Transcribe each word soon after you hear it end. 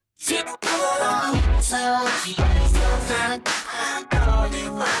So,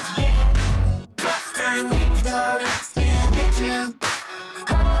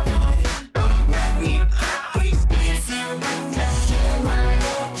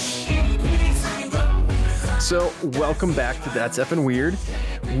 welcome back to That's Effin' Weird.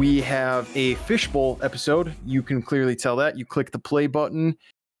 We have a Fishbowl episode. You can clearly tell that. You click the play button.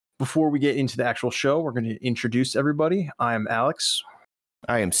 Before we get into the actual show, we're going to introduce everybody. I am Alex.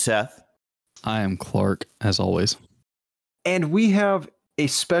 I am Seth. I am Clark, as always. And we have a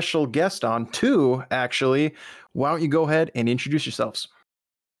special guest on, too, actually. Why don't you go ahead and introduce yourselves?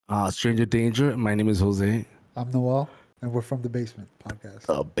 Stranger Danger. My name is Jose. I'm Noel, and we're from the Basement Podcast.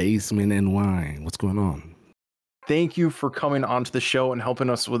 The Basement and Wine. What's going on? Thank you for coming onto the show and helping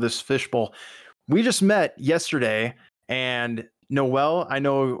us with this Fishbowl. We just met yesterday, and Noel, I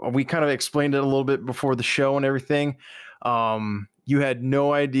know we kind of explained it a little bit before the show and everything. You had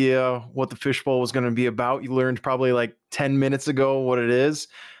no idea what the Fishbowl was going to be about. You learned probably like 10 minutes ago what it is.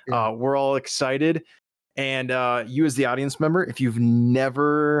 Yeah. We're all excited. And you as the audience member, if you've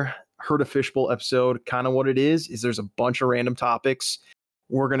never heard a Fishbowl episode, kind of what it is there's a bunch of random topics.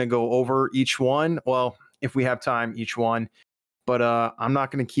 We're going to go over each one. Well, if we have time, each one. But I'm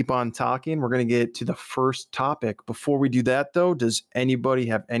not going to keep on talking. We're going to get to the first topic. Before we do that, though, does anybody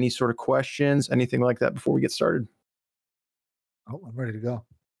have any sort of questions, anything like that before we get started? Oh, I'm ready to go.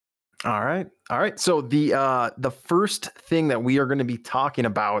 All right. So the first thing that we are going to be talking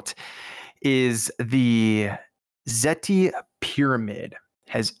about is the Zeti Pyramid.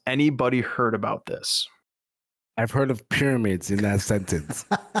 Has anybody heard about this? I've heard of pyramids in that sentence.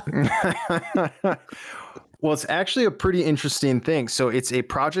 Well, it's actually a pretty interesting thing. So it's a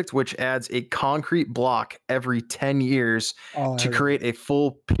project which adds a concrete block every 10 years to create a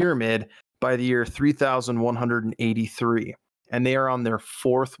full pyramid by the year 3183. And they are on their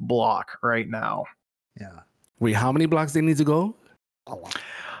fourth block right now. Yeah. Wait, how many blocks they need to go? A lot.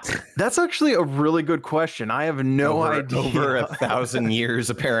 That's actually a really good question. I have no idea. Over 1,000 years,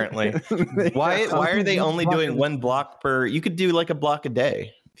 apparently. Why are they only doing one block per? You could do like a block a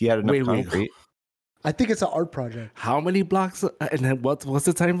day if you had enough concrete. I think it's an art project. How many blocks? And then what's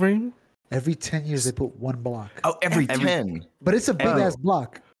the time frame? Every 10 years, they put one block. Oh, every 10. But it's a big-ass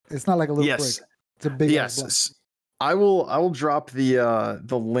block. It's not like a little brick. It's a big-ass block. I will drop the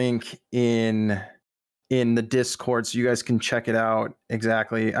link in the Discord so you guys can check it out.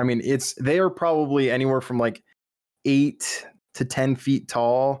 Exactly. I mean, they are probably anywhere from like 8 to 10 feet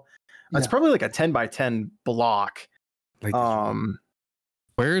tall. Yeah. It's probably like a 10 by 10 block. Like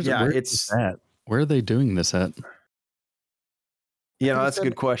where is that? Where are they doing this at? Yeah, that's a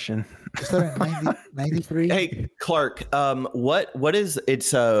good question. Is that 93? Hey, Clark, what is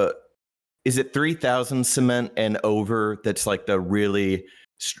it's is it 3,000 cement and over? That's like the really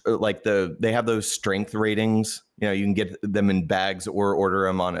they have those strength ratings. You know, you can get them in bags or order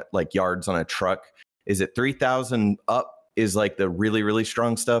them on like yards on a truck. Is it 3,000 up? Is like the really, really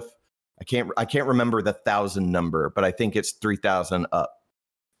strong stuff? I can't remember the 1,000 number, but I think it's 3,000 up.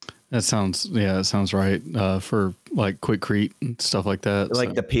 That sounds right for like quickcrete and stuff like that.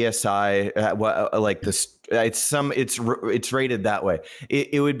 Like the PSI, like this, it's rated that way.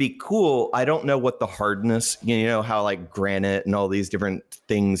 It would be cool. I don't know what the hardness, you know, how like granite and all these different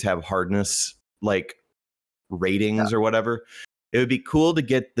things have hardness like ratings or whatever. It would be cool to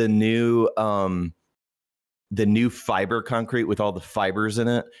get the new fiber concrete with all the fibers in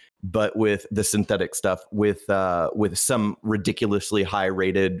it, but with the synthetic stuff with some ridiculously high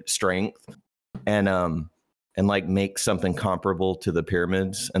rated strength and like make something comparable to the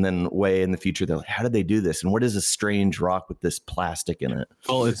pyramids. And then way in the future, they're like, how did they do this? And what is a strange rock with this plastic in it?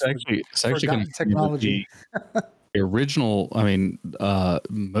 Well, it's actually going to technology. The original. I mean,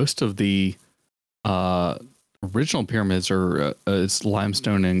 most of the original pyramids are it's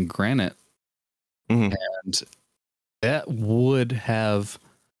limestone and granite, and that would have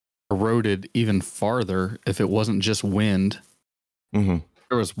eroded even farther if it wasn't just wind. Mm-hmm.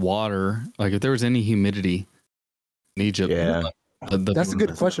 There was water, like if there was any humidity in Egypt. Yeah, that's a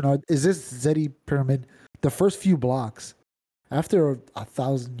good question. Is this Zeti pyramid the first few blocks after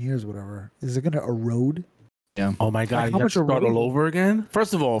 1,000 years, whatever? Is it going to erode? Yeah. Oh my God! Like, you have to start all over again.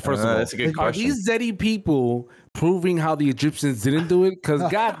 First of all, that's a good question. Are these Zeti people proving how the Egyptians didn't do it? Because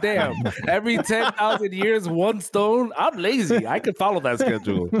goddamn, every 10,000 years, one stone. I'm lazy. I can follow that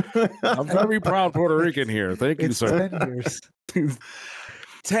schedule. I'm very proud Puerto Rican here. Thank you, sir. 10 years.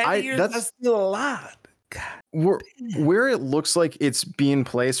 10 years. That's still a lot. God. Where it looks like it's being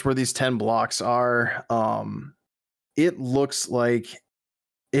placed, where these 10 blocks are, it looks like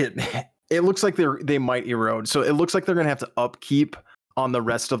they might erode. So it looks like they're going to have to upkeep on the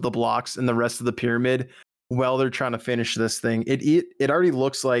rest of the blocks and the rest of the pyramid while they're trying to finish this thing. It already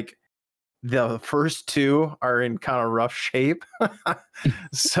looks like the first two are in kind of rough shape.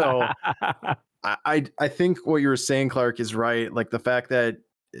 So I think what you were saying, Clark, is right. Like the fact that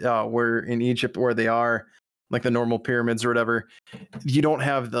we're in Egypt where they are, like the normal pyramids or whatever, you don't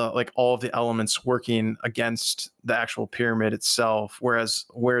have the like all of the elements working against the actual pyramid itself. Whereas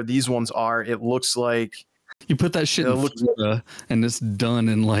where these ones are, it looks like you put that shit in Florida and it's done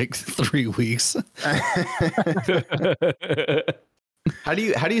in like 3 weeks. How do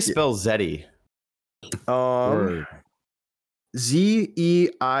you spell Zeti?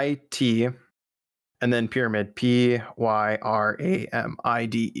 ZEIT and then pyramid PYRAMIDE.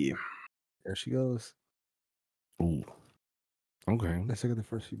 There she goes. Ooh. Okay. Let's look at the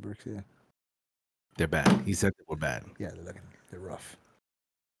first few bricks. Yeah. They're bad. He said they were bad. Yeah, they're rough.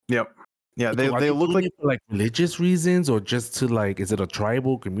 Yep. Yeah, they look like for like religious reasons or just to like, is it a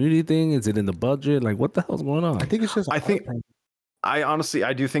tribal community thing? Is it in the budget? Like, what the hell's going on? I think it's just. I honestly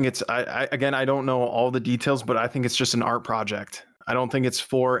do think it's. I again, I don't know all the details, but I think it's just an art project. I don't think it's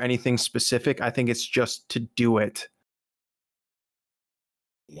for anything specific. I think it's just to do it.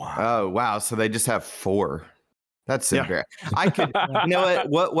 Wow. Oh wow! So they just have 4. That's so great. I could, you know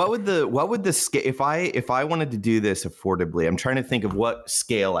what would the scale if I wanted to do this affordably? I'm trying to think of what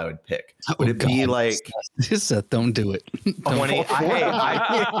scale I would pick. Would it be like don't do it. 20?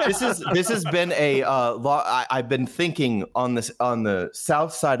 This has been a I've been thinking on the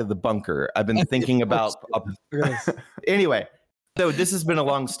south side of the bunker. I've been thinking about anyway. So this has been a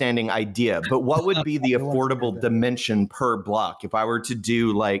long-standing idea, but what would be the affordable dimension per block if I were to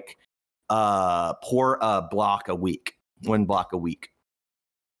do like pour a block a week, 1 block a week,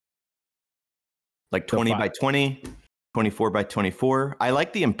 like 20 by 20, 24 by 24. I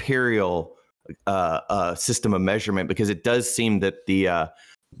like the imperial system of measurement because it does seem that the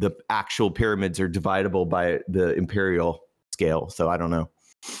actual pyramids are dividable by the imperial scale. So I don't know.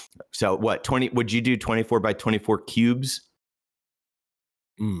 So what 20? Would you do 24 by 24 cubes?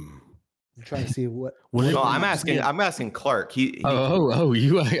 I'm trying to see what. No, I'm asking Clark.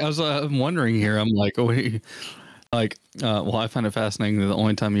 I'm wondering here. I'm like, well, I find it fascinating that the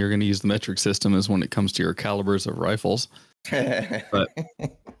only time you're going to use the metric system is when it comes to your calibers of rifles. But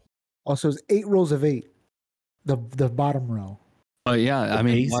also, it's 8 rows of 8. The bottom row. Yeah, I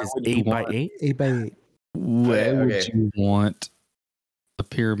mean, is 8 by 8. 8 by 8. Where would you want a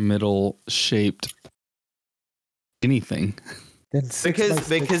pyramidal shaped anything? Then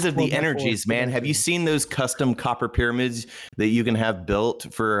because of the energies, man. Have you seen those custom copper pyramids that you can have built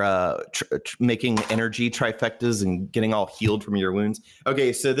for making energy trifectas and getting all healed from your wounds?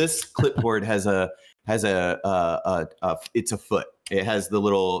 Okay, so this clipboard has it's a foot. It has the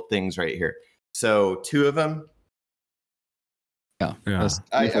little things right here. So 2 of them. Yeah.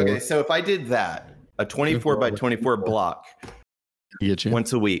 Okay, so if I did that, a 24 by 24 block, get you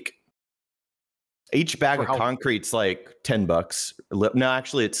once a week. Each bag of concrete's like $10. No,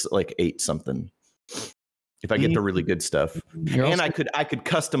 actually, it's like 8 something. If I get the really good stuff, and I could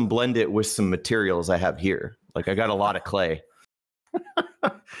custom blend it with some materials I have here. Like I got a lot of clay.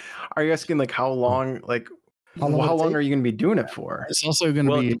 Are you asking like how long? Like how long are you going to be doing it for? It's also going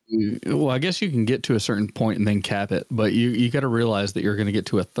to be. Well, I guess you can get to a certain point and then cap it, but you got to realize that you're going to get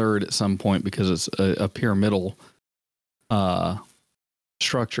to a third at some point because it's a pyramidal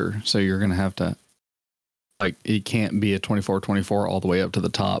structure. So you're going to have to. Like it can't be a 24 all the way up to the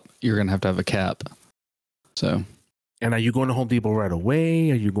top. You're going to have a cap. So. And are you going to Home Depot right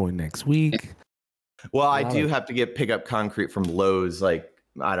away? Are you going next week? Well, I do have to pick up concrete from Lowe's, like,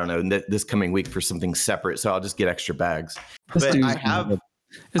 I don't know, this coming week for something separate. So I'll just get extra bags. But I have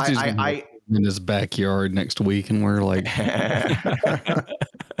in his backyard next week. And we're like,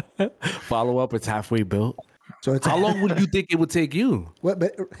 follow up. It's halfway built. So it's how long would you think it would take you?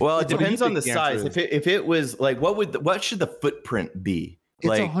 Well, it depends on the size. If it was like, what should the footprint be? It's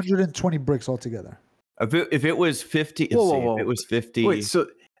like 120 bricks altogether. If it was 50, if it was 50. Wait, so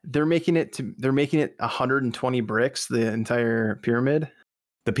they're making it 120 bricks, the entire pyramid?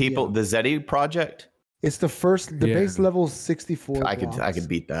 The Zeti project? It's the base level is 64. I could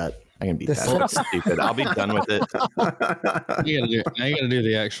beat that. I can beat that. That's stupid. I'll be done with it. You gotta do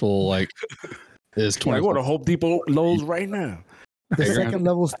the actual like. Is 20. I go to Home Depot Lowe's right now. The second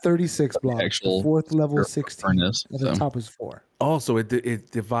level is 36 blocks. The fourth level is 16. Furnace, and the top is 4. Oh, so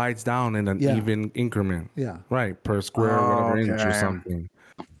it divides down in an even increment. Yeah. Right. Per square whatever inch or something.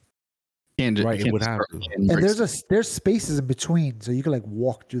 It would have to. And there's spaces in between, so you can like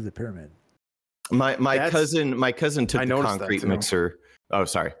walk through the pyramid. My cousin took the concrete mixer. Oh,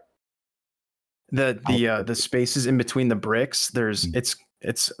 sorry. the spaces in between the bricks,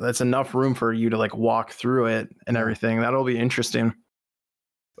 that's enough room for you to like walk through it and everything. That'll be interesting.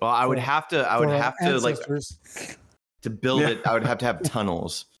 Well, I would have to like to build it. I would have to have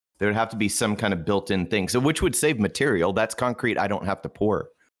tunnels. There would have to be some kind of built-in thing. So which would save material. That's concrete I don't have to pour.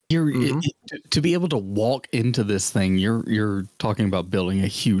 To be able to walk into this thing, you're talking about building a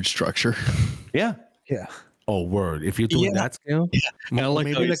huge structure. Yeah. Oh, word! If you're doing that scale,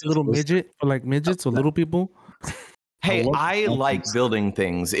 maybe like a little midget for like midgets or little people. Hey, I like building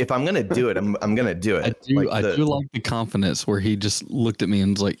things. If I'm gonna do it, I'm gonna do it. I do like the confidence where he just looked at me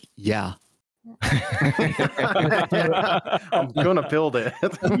and was like, "Yeah, I'm gonna build it."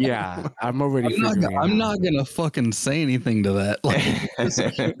 Yeah, I'm already. I'm not gonna fucking say anything to that. Like,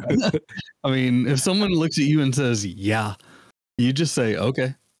 I mean, if someone looks at you and says, "Yeah," you just say,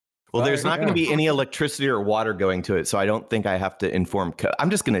 "Okay." Well, there's not going to be any electricity or water going to it, so I don't think I have to inform code. I'm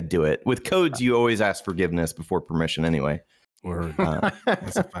just going to do it. With codes, you always ask forgiveness before permission anyway. Word.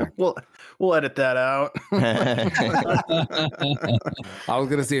 That's a fact. We'll edit that out. I was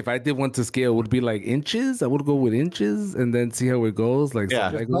gonna say if I did one to scale, it would be like inches. I would go with inches and then see how it goes. Like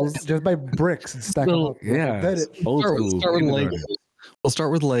just by bricks and stack them up. Yeah, old school. We'll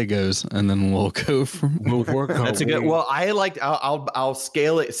start with Legos and then we'll go from. We'll work. That's a good. Well, I'll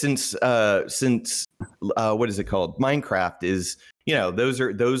scale it since what is it called? Minecraft is.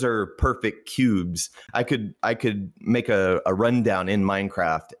 Those are perfect cubes. I could make a rundown in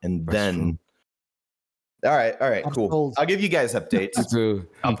Minecraft and then. All right, cool. I'll give you guys updates.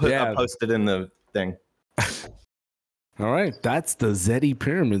 I'll post it in the thing. All right, that's the Zeddy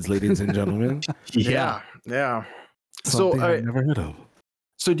pyramids, ladies and gentlemen. Yeah. Something I've never heard of.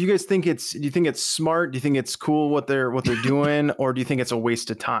 So do you guys think do you think it's smart? Do you think it's cool what they're doing, or do you think it's a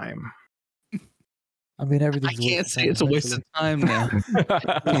waste of time? I mean, everything's. I can't say it's a waste of time now.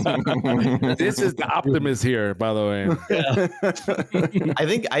 This is the optimist here, by the way.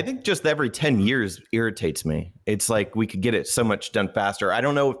 I think just every 10 years irritates me. It's like we could get it so much done faster. I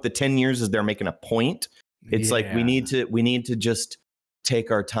don't know if the 10 years is they're making a point. It's like we need to just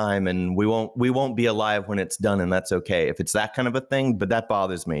take our time, and we won't be alive when it's done, and that's okay if it's that kind of a thing. But that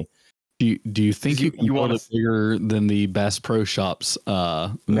bothers me. Do you think you want it bigger than the Bass Pro Shops?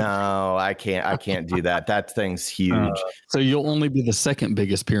 No, I can't do that. That thing's huge. So you'll only be the second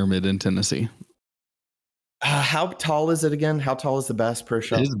biggest pyramid in Tennessee. How tall is it again? How tall is the Bass Pro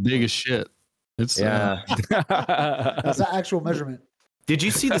Shop? It's big as shit. It's that's the actual measurement. Did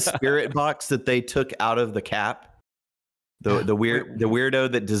you see the spirit box that they took out of the cap? The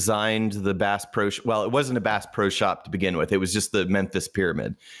weirdo that designed the Bass Pro. Well, it wasn't a Bass Pro Shop to begin with. It was just the Memphis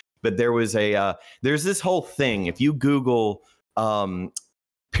Pyramid. But there was there's this whole thing. If you Google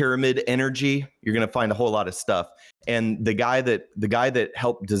pyramid energy, you're going to find a whole lot of stuff. And the guy that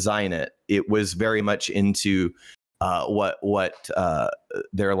helped design it, it was very much into what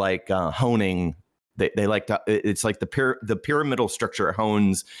they're like honing. They like to. It's like the pyramidal structure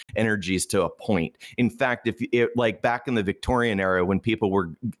hones energies to a point. In fact, like back in the Victorian era, when people were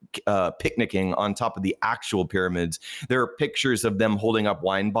picnicking on top of the actual pyramids, there are pictures of them holding up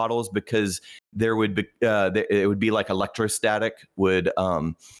wine bottles because there would be it would be like electrostatic would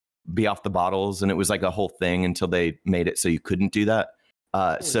be off the bottles, and it was like a whole thing until they made it so you couldn't do that.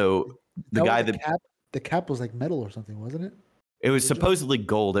 So the guy the cap was like metal or something, wasn't it? It was supposedly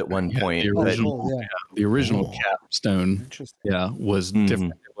gold at one point. The original capstone, was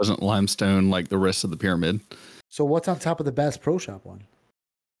different. It wasn't limestone like the rest of the pyramid. So what's on top of the Bass Pro Shop one?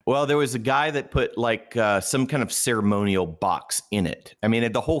 Well, there was a guy that put like some kind of ceremonial box in it. I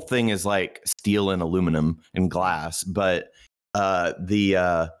mean, the whole thing is like steel and aluminum and glass, but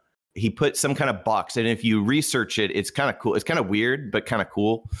he put some kind of box. And if you research it, it's kind of cool. It's kind of weird, but kind of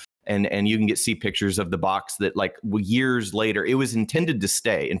cool. And you can see pictures of the box that like years later, it was intended to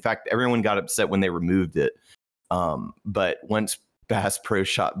stay. In fact, everyone got upset when they removed it. But once Bass Pro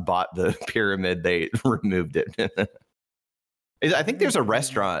Shop bought the pyramid, they removed it. I think there's a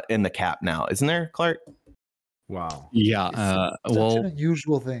restaurant in the cap now, isn't there, Clark? Wow. Yeah. It's such an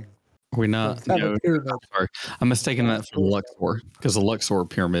unusual thing. We're not. Sorry, I'm mistaken that for the Luxor, because the Luxor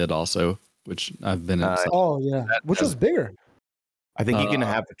pyramid also, which I've been in. Oh yeah, which was bigger. I think you can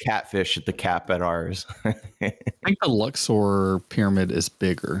have the catfish at the cap at ours. I think the Luxor pyramid is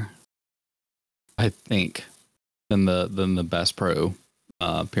bigger. I think than the Bass Pro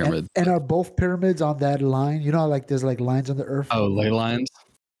pyramid. And are both pyramids on that line? You know, like there's like lines on the earth. Oh, ley lines.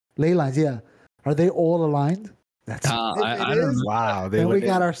 Ley lines, yeah. Are they all aligned? That's I don't know. Wow. Then we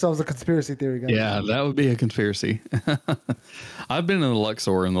got ourselves a conspiracy theory guy. Yeah, that would be a conspiracy. I've been in the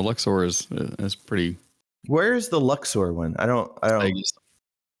Luxor, and the Luxor is pretty. Where's the Luxor one? I don't. Vegas.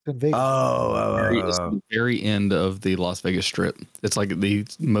 in Vegas. It's the very end of the Las Vegas Strip. It's like the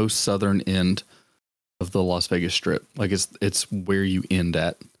most southern end of the Las Vegas Strip. Like it's where you end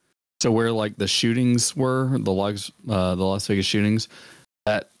at. So where like the shootings were, the Las Vegas shootings,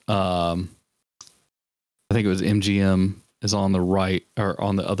 that I think it was MGM is on the right or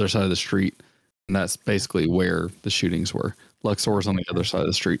on the other side of the street, and that's basically where the shootings were. Luxor's on the other side of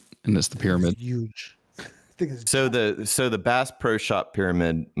the street, and it's the pyramid. It's huge. I think it's So the Bass Pro Shop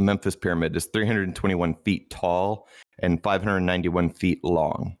pyramid, Memphis pyramid, is 321 feet tall and 591 feet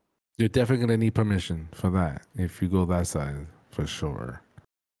long. You're definitely gonna need permission for that if you go that side for sure.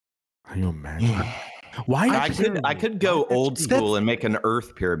 Can you imagine? Why? I could go old school and make an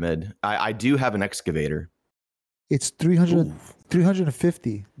Earth pyramid. I do have an excavator. It's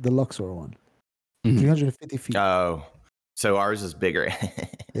 350, the Luxor one. 350 feet. Oh, so ours is bigger.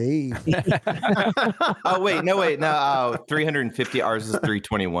 Hey. Oh wait, no. 350. Ours is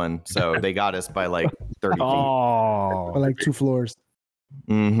 321. So they got us by like 30 feet. Oh, Or like 2 floors.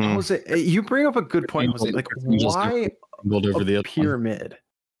 Mhm. Jose, you bring up a good point, Jose. Like, why Build over the a other one. pyramid?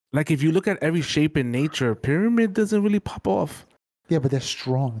 like if you look at every shape in nature, pyramid doesn't really pop off. Yeah, but they're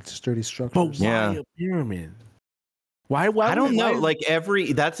strong. It's sturdy structures. But why Yeah. a pyramid? Why? I don't know. why- Like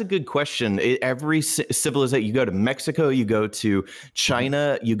that's a good question. Every civilization, you go to Mexico, you go to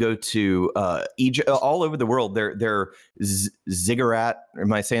China, you go to Egypt, all over the world. They're ziggurat.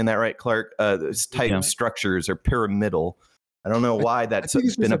 Am I saying that right, Clark? Type structures are pyramidal. I don't know why that's think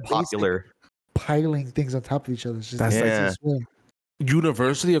it's been just a a basic- popular. Piling things on top of each other. It's just That's the like- easiest way.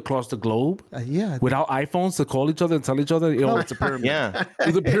 universally across the globe Yeah. without iPhones to call each other and tell each other, yo, it's a pyramid. Yeah,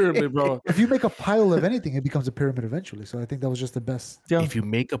 It's a pyramid, bro. If you make a pile of anything, it becomes a pyramid eventually. So I think that was just the best. If you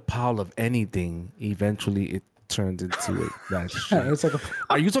make a pile of anything, eventually it turns into that shit. It's like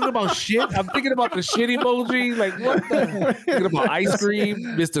Are you talking about shit? I'm thinking about the shit emoji. Like, what the? Thinking about ice cream,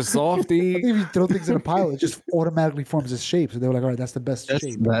 Mr. I Softy. think if you throw things in a pile, it just automatically forms this shape. So they were like, all right, that's the best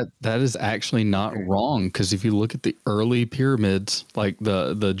shape. That is actually not wrong, because if you look at the early pyramids, like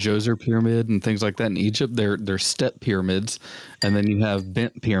the Djoser pyramid and things like that in Egypt, they're step pyramids, and then you have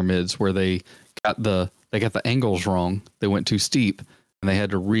bent pyramids where they got the angles wrong. They went too steep, and they had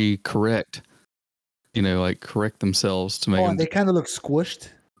to correct themselves to make Oh, them. and they kind of look squished.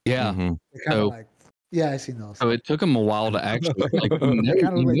 Yeah. Mhm. They kind of So- like, yeah, I seen those. So it took them a while to actually, like, you know,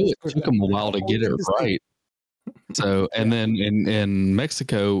 Kinda you like knew this it quick, took like, them a while to oh, get look it at this thing. right. So, and then in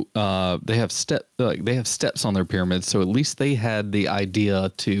Mexico, they have steps on their pyramids. So at least they had the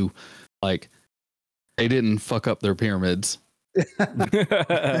idea to, like, they didn't fuck up their pyramids. They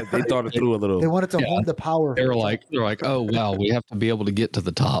thought it through a They little. wanted to hone the power. They're like, oh wow, we have to be able to get to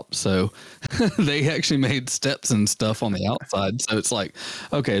the top. So they actually made steps and stuff on the outside. So it's like,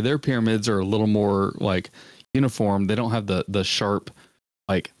 okay, their pyramids are a little more like uniform. They don't have the sharp,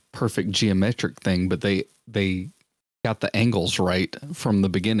 like perfect geometric thing, but they got the angles right from the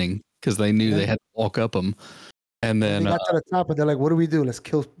beginning because they knew they had to walk up them. And then they got to the top and they're like, what do we do? Let's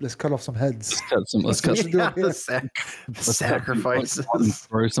cut off some heads. let's cut some, Sacrifices.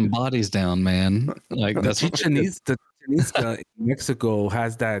 throw some bodies down, man. Like The that's Chichen Itza in Mexico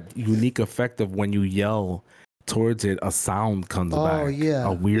has that unique effect of when you yell towards it, a sound comes Oh, back. yeah.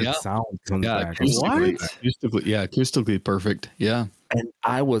 A weird Yeah. sound comes back. acoustically perfect. Yeah. And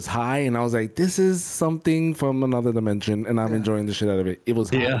I was high and I was like, this is something from another dimension and I'm enjoying the shit out of it. It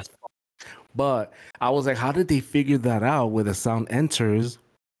was hot as fuck. But I was like, how did they figure that out where the sound enters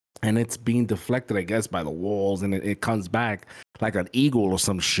and it's being deflected, I guess, by the walls and it comes back like an eagle or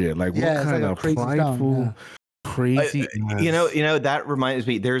some shit? Like, Yeah, what it's kind like a of crazy sound, prideful, yeah. crazy. You know, that reminds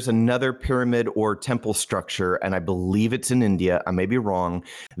me, there's another pyramid or temple structure, and I believe it's in India, I may be wrong,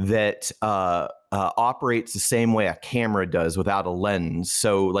 that operates the same way a camera does without a lens.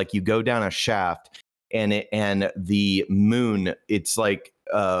 So like you go down a shaft and the moon, it's like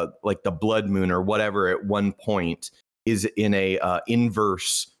the blood moon or whatever at one point is in a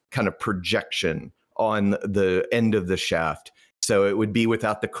inverse kind of projection on the end of the shaft. So it would be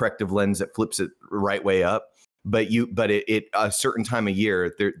without the corrective lens that flips it the right way up. But it a certain time of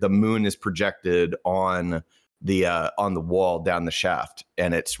year, the moon is projected on the wall down the shaft,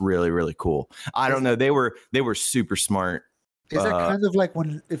 and it's really, really cool. I don't know. They were super smart. Is that kind of like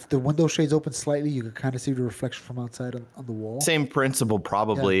if the window shades open slightly, you can kind of see the reflection from outside on the wall? Same principle,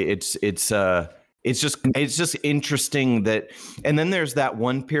 probably. Yeah. It's just interesting that. And then there's that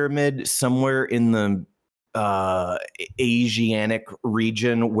one pyramid somewhere in the Asiatic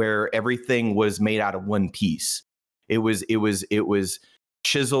region where everything was made out of one piece. It was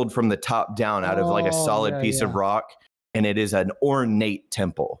chiseled from the top down out of like a solid piece of rock, and it is an ornate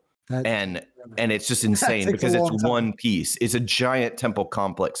temple. and it's just insane takes a because it's long time. one piece. It's a giant temple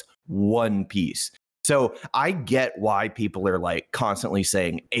complex, one piece. So I get why people are like constantly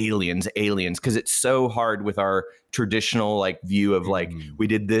saying aliens, because it's so hard with our traditional like view of like we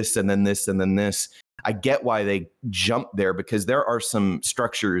did this and then this and then this. I get why they jump there because there are some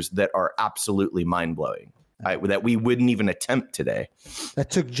structures that are absolutely mind blowing that we wouldn't even attempt today. That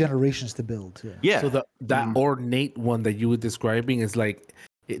took generations to build. Yeah. Yeah. So that ornate one that you were describing is like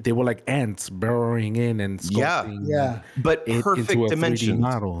they were like ants burrowing in and sculpting. Yeah. But perfect into a 3D dimensions.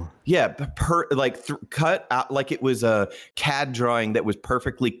 model. Yeah, cut out like it was a CAD drawing that was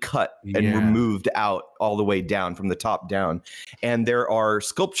perfectly cut and removed out all the way down from the top down. And there are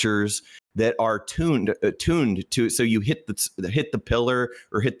sculptures that are tuned to, so you hit the pillar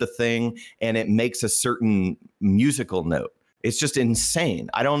or hit the thing and it makes a certain musical note. It's just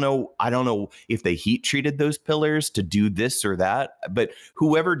insane. I don't know if they heat treated those pillars to do this or that, but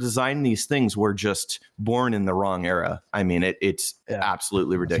whoever designed these things were just born in the wrong era. I mean, it's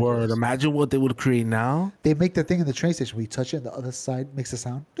absolutely ridiculous. Word, imagine what they would create now. They make the thing in the train station where you touch it and the other side makes a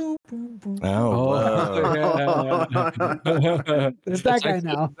sound. Boom, boom, boom. It's that guy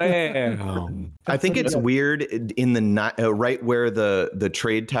now. I think it's weird in the right where the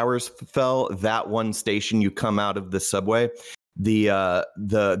trade towers fell, that one station you come out of the subway,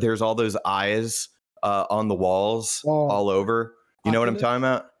 there's all those eyes on the walls all over. You know what I'm talking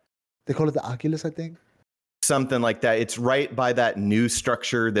about? They call it the Oculus, I think. Something like that. It's right by that new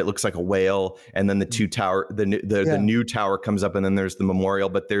structure that looks like a whale, and then the new tower comes up, and then there's the memorial.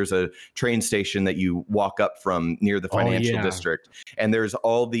 But there's a train station that you walk up from near the financial district, and there's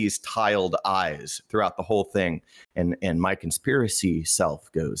all these tiled eyes throughout the whole thing. And my conspiracy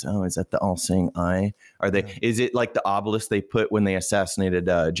self goes, "Oh, is that the all-seeing eye? Are they? Yeah. Is it like the obelisk they put when they assassinated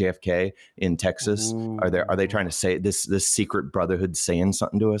JFK in Texas? Ooh. Are they trying to say this secret brotherhood saying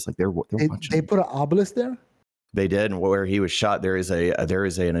something to us? Like they're watching? They put an obelisk there." They did, and where he was shot, there is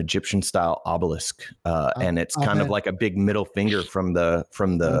an Egyptian style obelisk, and it's kind of like a big middle finger from the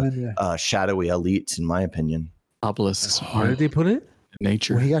shadowy elites, in my opinion. Obelisks. Where did they put it?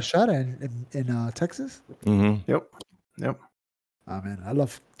 Nature. Where he got shot in Texas. Mm-hmm. Yep. Oh man, I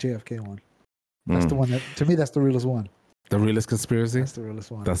love JFK one. That's the one that, to me, that's the realest one. The realest conspiracy. That's the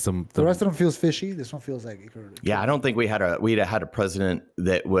realest one. That's the rest of them feels fishy. This one feels like it could. Yeah, I don't think we'd had a president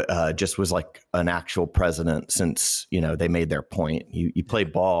that just was like an actual president since they made their point. You play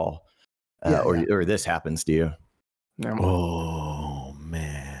ball, or this happens to you. Yeah. Oh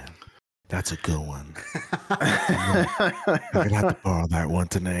man, that's a good one. I'm gonna have to borrow that one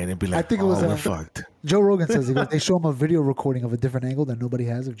tonight and be like, I think it was we're fucked. Joe Rogan says they show him a video recording of a different angle that nobody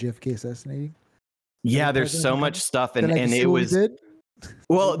has of JFK assassinating. Yeah, there's so much stuff, and it was.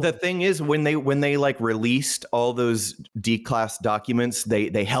 Well, the thing is, when they like released all those D-class documents,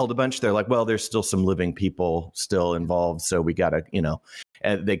 they held a bunch. They're like, well, there's still some living people still involved, so we gotta,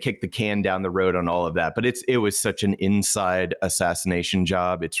 and they kicked the can down the road on all of that. But it was such an inside assassination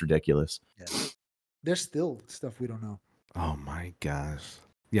job. It's ridiculous. Yeah. There's still stuff we don't know. Oh my gosh!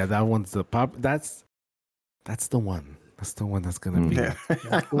 Yeah, that one's the pop. That's the one. That's the one that's gonna be. Yeah.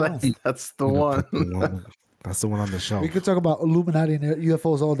 That's the one. That's the one on the show. We could talk about Illuminati and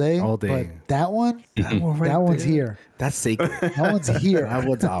UFOs all day. All day. But that one right one's here. That's sacred. That one's here. That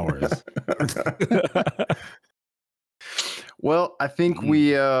one's ours. Well, I think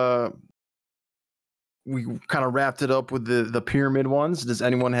we kind of wrapped it up with the pyramid ones. Does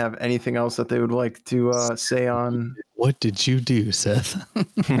anyone have anything else that they would like to say on? What did you do, Seth?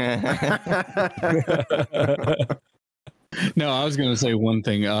 No, I was going to say one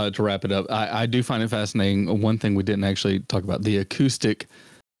thing to wrap it up. I do find it fascinating. One thing we didn't actually talk about, the acoustic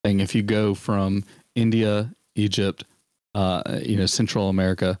thing. If you go from India, Egypt, Central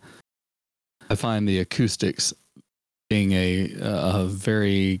America, I find the acoustics being a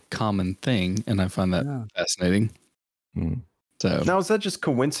very common thing, and I find that fascinating. So now, is that just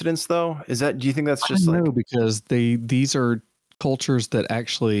coincidence, though? Do you think that's just because these are cultures that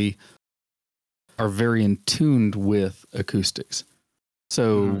actually are very in tuned with acoustics.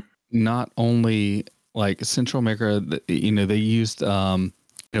 So not only like Central America, they used,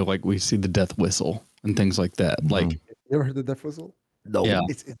 like we see the death whistle and things like that. Like, you ever heard the death whistle? No,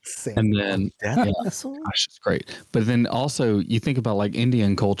 It's insane. And then death whistle? Gosh, it's great. But then also you think about like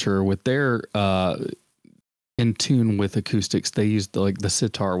Indian culture with their in tune with acoustics. They use the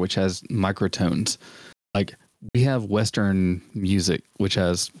sitar, which has microtones. Like, we have Western music, which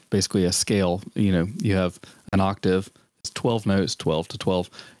has basically a scale. You have an octave, it's 12 notes, 12 to 12.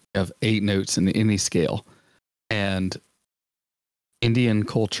 You have 8 notes in any scale. And Indian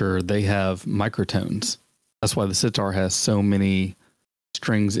culture, they have microtones. That's why the sitar has so many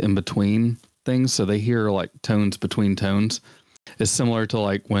strings in between things, so they hear like tones between tones. It's similar to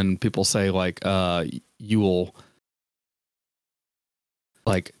like when people say like you will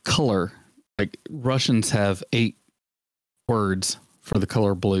like color. Like Russians have 8 words for the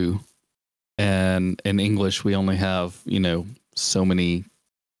color blue, and in English we only have, so many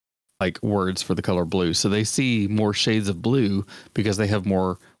like words for the color blue. So they see more shades of blue because they have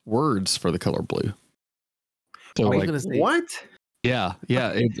more words for the color blue. So like, what? Yeah.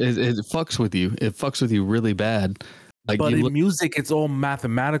 It fucks with you. It fucks with you really bad. Like, but in music, it's all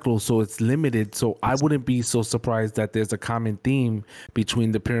mathematical, so it's limited. So I wouldn't be so surprised that there's a common theme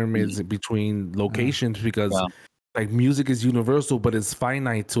between the pyramids and between locations, because like music is universal, but it's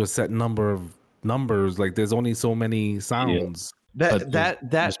finite to a set number of numbers. Like there's only so many sounds.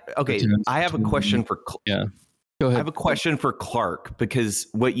 Okay. I have a question for Go ahead. I have a question for Clark, because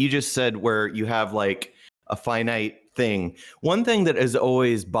what you just said, where you have like a finite thing. One thing that has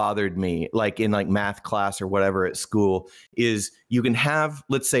always bothered me, like in like math class or whatever at school, is you can have,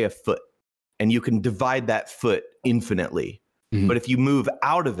 let's say, a foot, and you can divide that foot infinitely. Mm-hmm. But if you move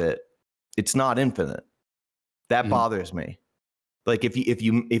out of it, it's not infinite. That bothers me. Like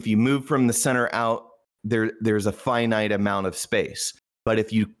if you move from the center out, there's a finite amount of space. But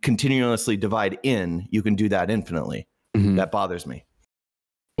if you continuously divide in, you can do that infinitely. Mm-hmm. That bothers me.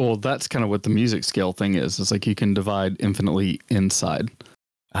 Well, that's kind of what the music scale thing is. It's like you can divide infinitely inside.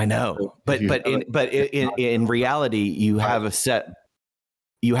 I know, but in reality, you have a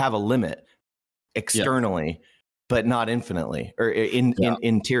limit externally, but not infinitely, or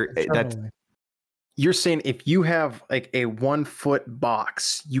interior. That's, you're saying if you have like a 1 foot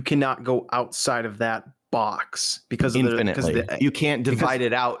box, you cannot go outside of that box because infinitely. You can't divide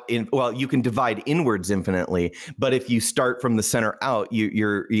it out you can divide inwards infinitely, but if you start from the center out,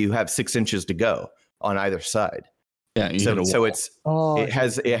 you have 6 inches to go on either side. Yeah.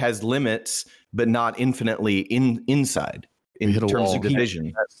 It has limits, but not infinitely inside in terms of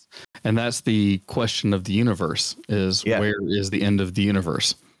division. And that's the question of the universe is where is the end of the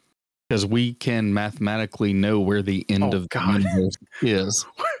universe? Because we can mathematically know where the end of the universe is.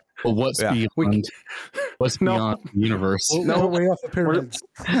 But what's beyond the universe? No way off the pyramids.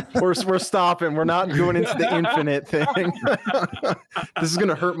 We're stopping. We're not going into the infinite thing. This is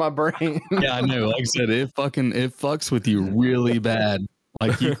gonna hurt my brain. Yeah, I know. Like I said, it fucks with you really bad.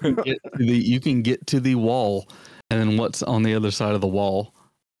 Like you can get to the wall, and then what's on the other side of the wall,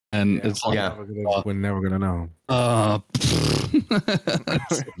 and it's like we're never gonna know. Wow.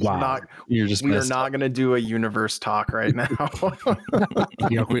 We are not going to do a universe talk right now. You know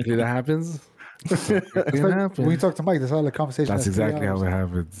how quickly that happens? When you talk to Mike, that's how the conversation. That's exactly how it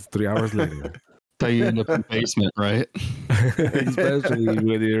happens. 3 hours later. So you end up in the basement, right? Especially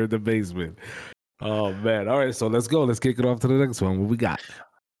when you're in the basement. Oh, man. All right, so let's go. Let's kick it off to the next one. What we got?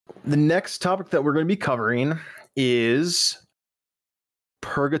 The next topic that we're going to be covering is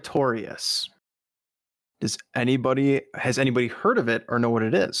Purgatorius. Has anybody heard of it or know what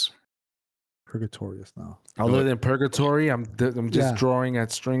it is? Purgatorius, no. Other than purgatory, I'm just drawing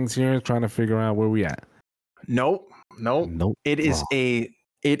at strings here, trying to figure out where we at. Nope. It is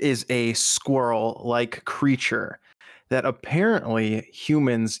a squirrel-like creature that apparently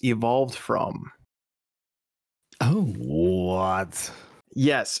humans evolved from. Oh, what?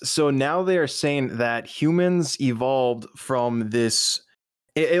 Yes. So now they are saying that humans evolved from this.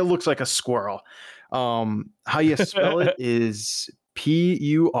 It looks like a squirrel. How you spell it is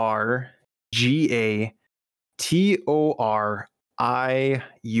Purgatorius.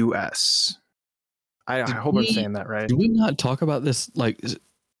 I hope I'm saying that right. Did we not talk about this like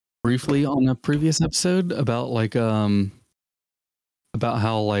briefly on a previous episode about like about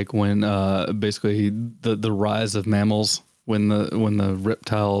how like when basically the rise of mammals when the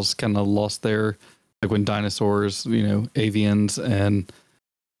reptiles kind of lost their, like when dinosaurs, avians and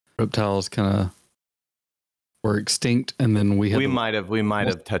reptiles kind of were extinct, and then we might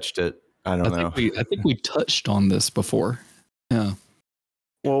have touched it. I don't know. I think we touched on this before. Yeah.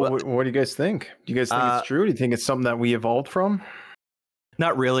 Well, what do you guys think? Do you guys think it's true? Do you think it's something that we evolved from?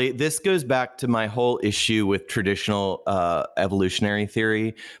 Not really. This goes back to my whole issue with traditional evolutionary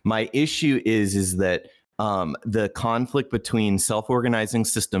theory. My issue is that the conflict between self-organizing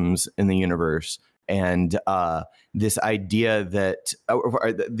systems in the universe and this idea that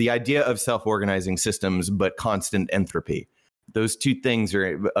the idea of self-organizing systems, but constant entropy. Those two things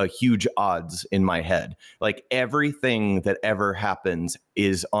are a huge odds in my head. Like everything that ever happens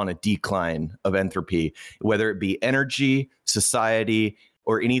is on a decline of entropy, whether it be energy, society,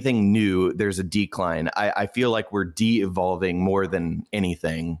 or anything new, there's a decline. I feel like we're de-evolving more than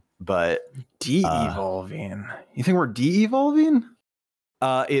anything, but de-evolving. You think we're de-evolving?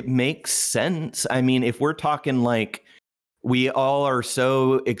 It makes sense. I mean, if we're talking like we all are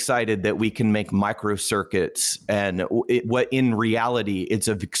so excited that we can make microcircuits, and what in reality, it's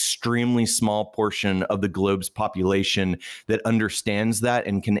an extremely small portion of the globe's population that understands that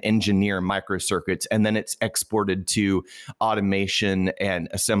and can engineer microcircuits, and then it's exported to automation and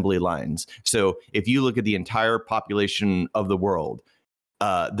assembly lines. So if you look at the entire population of the world,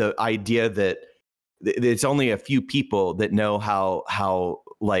 the idea that it's only a few people that know how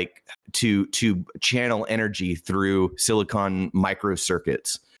like to channel energy through silicon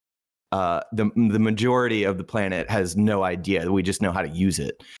microcircuits. The majority of the planet has no idea. We just know how to use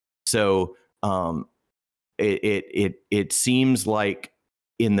it. So it seems like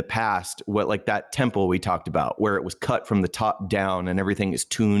in the past, what like that temple we talked about, where it was cut from the top down and everything is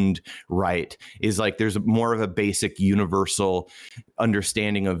tuned right, is like there's more of a basic universal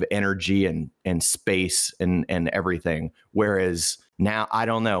understanding of energy and space and everything. Whereas now, I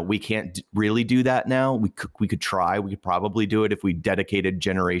don't know, we can't really do that now. We could try. We could probably do it if we dedicated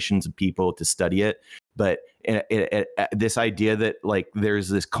generations of people to study it. But this idea that like there's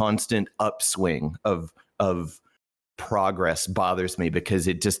this constant upswing of progress bothers me, because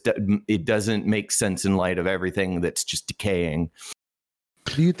it doesn't make sense in light of everything that's just decaying.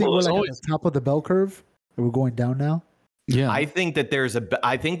 Do you think we're like at the top of the bell curve and we're going down now? Yeah, I think that there's a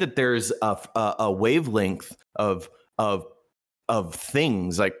wavelength of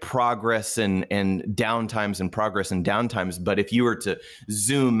things like progress and downtimes and progress and downtimes. But if you were to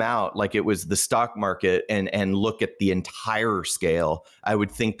zoom out like it was the stock market and look at the entire scale, I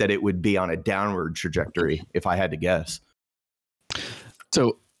would think that it would be on a downward trajectory if I had to guess.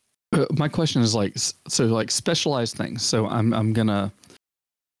 So my question is like specialized things. So I'm gonna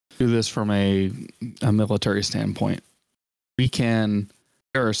do this from a military standpoint. There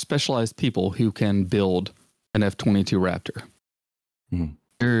are specialized people who can build an F-22 Raptor. Mm-hmm.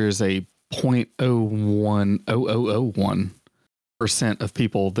 There's a 0.001% of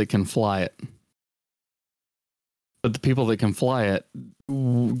people that can fly it. But the people that can fly it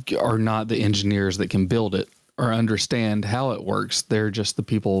are not the engineers that can build it or understand how it works. They're just the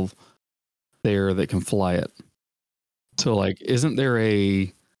people there that can fly it. So like, isn't there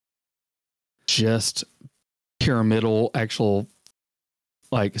a just pyramidal actual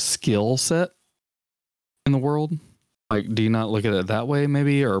like skill set in the world? Like, do you not look at it that way,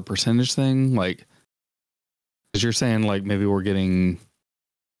 maybe, or a percentage thing? Like, because you're saying, like, maybe we're getting,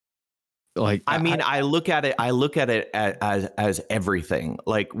 like, I look at it as everything.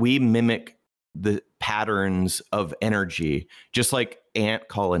 Like, we mimic the patterns of energy, just like ant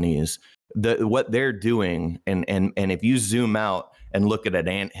colonies. What they're doing, and if you zoom out and look at an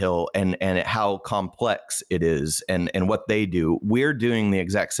anthill and how complex it is and what they do, we're doing the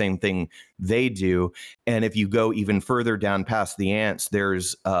exact same thing they do. And if you go even further down past the ants,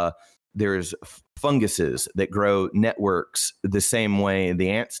 there's funguses that grow networks the same way the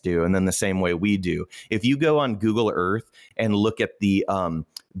ants do, and then the same way we do. If you go on Google Earth and look at the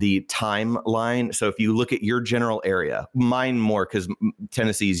timeline, so if you look at your general area, mine more because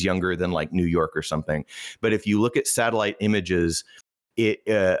Tennessee is younger than like New York or something, but if you look at satellite images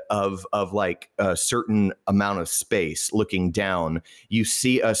of like a certain amount of space looking down, you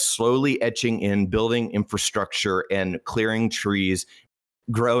see us slowly etching in, building infrastructure and clearing trees,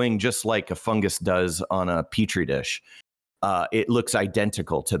 growing just like a fungus does on a petri dish. It looks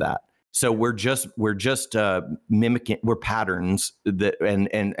identical to that. So we're just mimicking, we're patterns that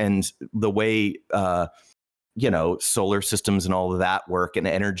and the way solar systems and all of that work and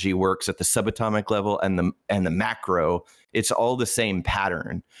energy works at the subatomic level and the macro, it's all the same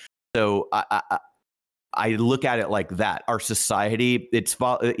pattern. So I look at it like that. Our society,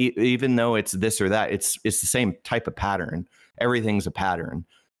 even though it's this or that, it's the same type of pattern. Everything's a pattern.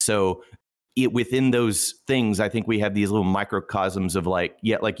 So within those things, I think we have these little microcosms of like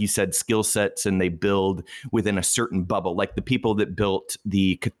you said, skill sets, and they build within a certain bubble. Like the people that built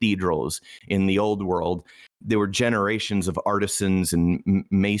the cathedrals in the old world, there were generations of artisans and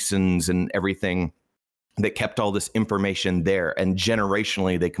masons and everything that kept all this information there, and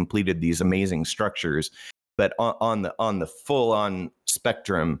generationally they completed these amazing structures. But on the full on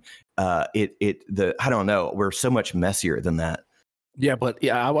spectrum, I don't know, we're so much messier than that. Yeah, but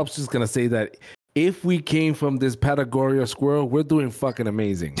I was just gonna say that if we came from this Patagonia squirrel, we're doing fucking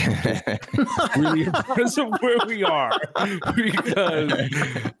amazing. Really impressive where we are, because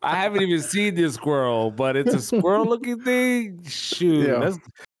I haven't even seen this squirrel, but it's a squirrel looking thing. Shoot, yeah.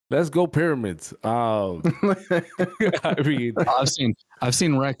 Let's go pyramids. I mean, I've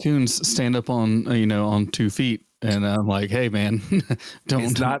seen raccoons stand up on 2 feet and I'm like, hey man, don't.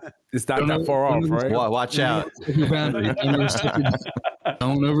 It's not don't that far off, don't right? Watch out. overstep your boundary.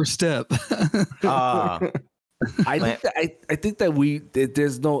 Don't overstep. I think that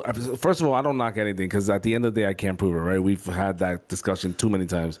there's no. First of all, I don't knock anything because at the end of the day, I can't prove it. Right? We've had that discussion too many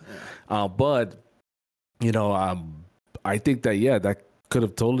times. But I think that that could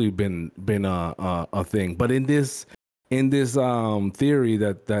have totally been a thing. But in this theory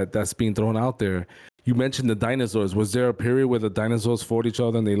that's being thrown out there, you mentioned the dinosaurs. Was there a period where the dinosaurs fought each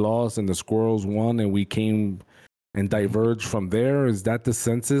other and they lost, and the squirrels won, and we came and diverged from there? Is that the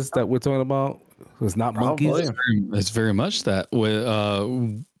census that we're talking about? It's not monkeys. It's very much that.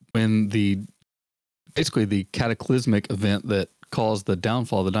 When basically the cataclysmic event that caused the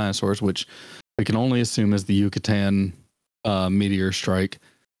downfall of the dinosaurs, which we can only assume is the Yucatan meteor strike.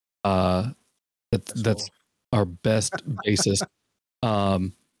 That's our best basis.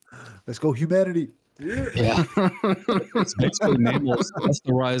 Let's go, humanity. Yeah, it's basically mammals. That's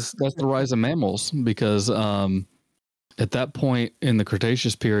the rise of mammals because at that point in the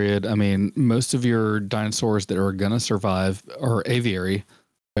Cretaceous period, I mean, most of your dinosaurs that are going to survive are aviary.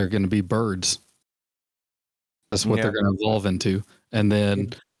 They're going to be birds. That's what they're going to evolve into, and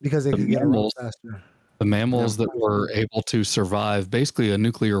then because they can get around faster. The mammals that were able to survive, basically a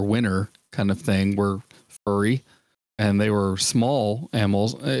nuclear winter kind of thing, were furry. And they were small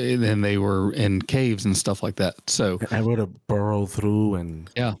animals, and they were in caves and stuff like that. So I would have burrowed through,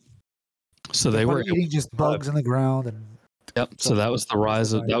 and so they were eating just bugs in the ground, and So that was the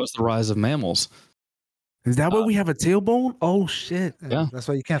rise of mammals. Is that why we have a tailbone? Oh shit! Yeah, that's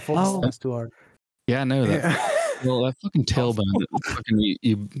why you can't focus on this too hard. Yeah, I know that. Yeah. Well, that fucking tailbone,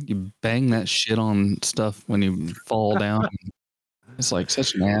 you bang that shit on stuff when you fall down. It's like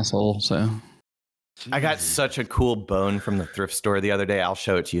such an asshole. So. I got such a cool bone from the thrift store the other day. I'll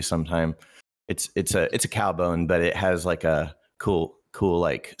show it to you sometime. It's a cow bone, but it has like a cool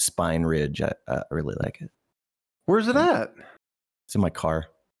like spine ridge. I really like it. Where's it at? It's in my car.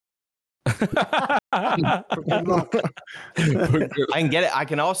 I can get it. I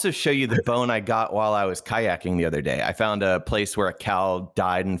can also show you the bone I got while I was kayaking the other day. I found a place where a cow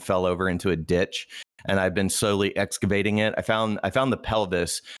died and fell over into a ditch, and I've been slowly excavating it. I found the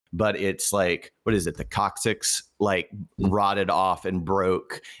pelvis, but it's like, what is it? The coccyx like rotted off and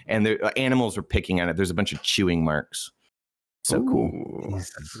broke, and the animals were picking at it. There's a bunch of chewing marks. So cool.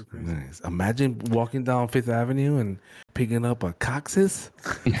 Jesus, nice. Imagine walking down Fifth Avenue and picking up a coccyx.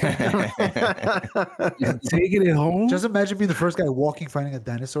 Taking it home. Just imagine being the first guy walking, finding a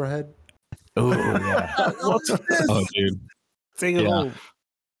dinosaur head. Oh yeah. What's this? Oh, dude. Take it home.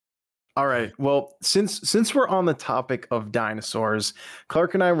 All right. Well, since we're on the topic of dinosaurs,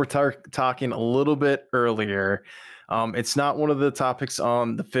 Clark and I were talking a little bit earlier. It's not one of the topics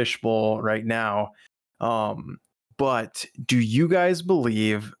on the Fishbowl right now. But do you guys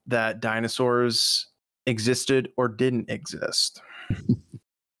believe that dinosaurs existed or didn't exist?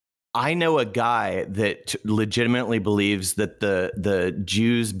 I know a guy that legitimately believes that the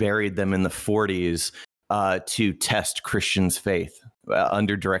Jews buried them in the 40s to test Christians' faith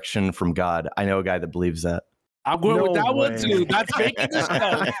under direction from God. I know a guy that believes that. I'm going with that one too. That's making this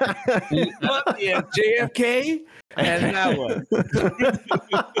stuff. Yeah, JFK and that one.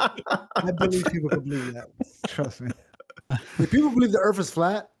 I believe people can believe that. Trust me. If people believe the Earth is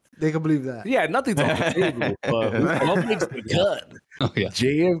flat, they can believe that. Yeah, nothing's on the table. But what makes the cut? Oh, yeah.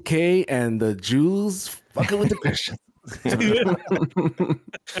 JFK and the Jews fucking with the Christians.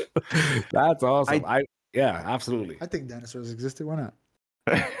 That's awesome. Yeah, absolutely. I think dinosaurs existed. Why not?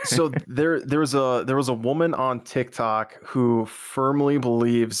 So there was a woman on TikTok who firmly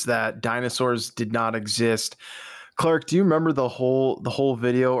believes that dinosaurs did not exist. Clark, do you remember the whole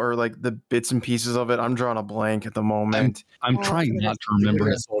video or like the bits and pieces of it? I'm drawing a blank at the moment. I'm trying not to remember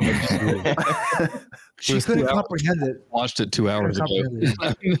it. She couldn't comprehend it. Watched it 2 hours ago.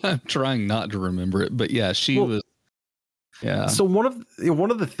 I'm trying not to remember it, but yeah, she was. Yeah. So one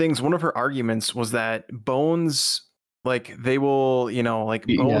of her arguments was that bones, like they will,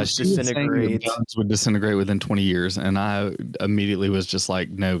 bones disintegrate. Bones would disintegrate within 20 years, and I immediately was just like,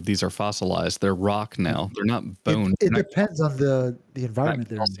 no, these are fossilized. They're rock now. They're not bone. It depends on the environment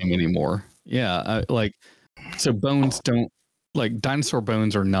they're in anymore. Yeah, so bones don't like dinosaur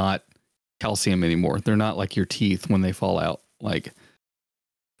bones are not calcium anymore. They're not like your teeth when they fall out. Like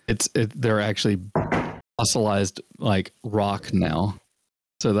they're actually fossilized like rock now.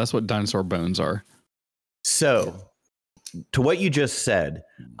 So that's what dinosaur bones are. So, to what you just said,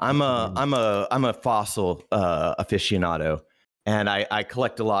 I'm a fossil aficionado, and I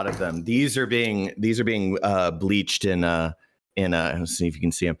collect a lot of them. These are being bleached in let's see if you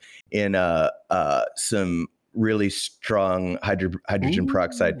can see them in some really strong hydrogen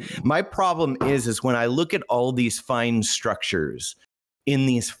peroxide. My problem is when I look at all these fine structures in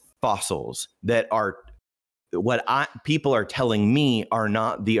these fossils that are what people are telling me are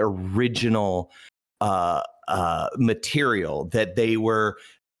not the original material, that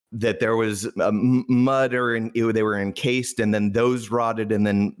there was mud they were encased, and then those rotted, and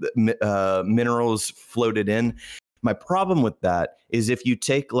then minerals floated in. My problem with that is if you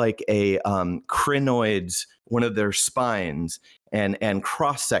take like a crinoids, one of their spines, and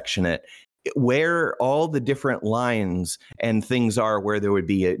cross section it, where all the different lines and things are, where there would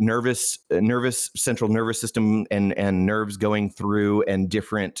be a central nervous system and nerves going through, and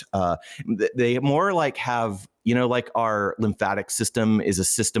different they more like have, like our lymphatic system is a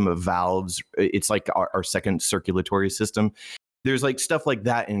system of valves. It's like our second circulatory system. There's like stuff like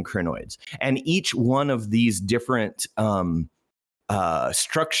that in crinoids, and each one of these different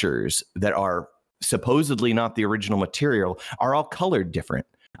structures that are supposedly not the original material are all colored different.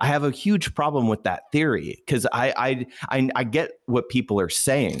 I have a huge problem with that theory, because I get what people are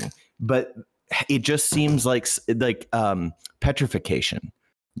saying, but it just seems like petrification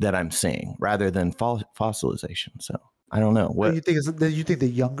that I'm seeing rather than fossilization. So I don't know what you think. You think they're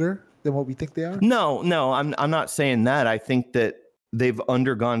younger than what we think they are? No, I'm not saying that. I think that they've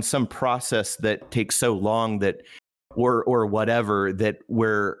undergone some process that takes so long that, or whatever, that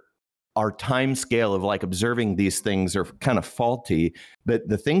where our time scale of like observing these things are kind of faulty. But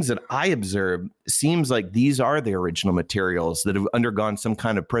the things that I observe seems like these are the original materials that have undergone some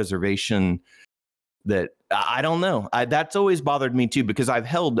kind of preservation. That I don't know. That's always bothered me too, because I've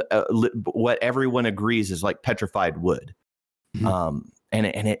held what everyone agrees is like petrified wood. And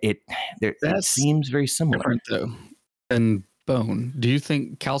it seems very similar. Different though than bone. Do you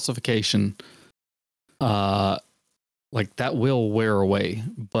think calcification, like that will wear away,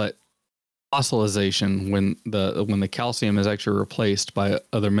 but fossilization, when the calcium is actually replaced by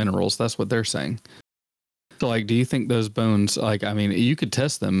other minerals, that's what they're saying. So like, do you think those bones, like, I mean, you could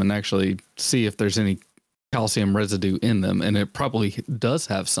test them and actually see if there's any calcium residue in them, and it probably does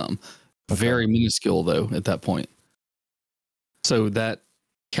have some. Okay. Very minuscule though at that point. So that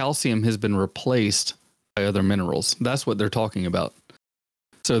calcium has been replaced by other minerals. That's what they're talking about.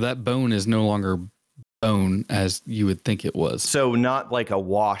 So that bone is no longer bone as you would think it was. So not like a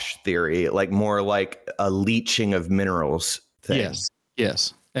wash theory, like more like a leaching of minerals thing.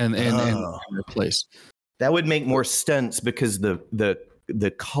 Yes. And replaced. That would make more sense, because the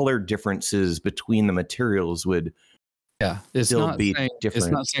color differences between the materials would still be different. It's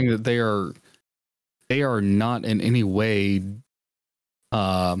not saying that they are not in any way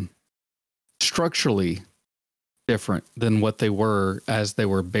structurally different than what they were as they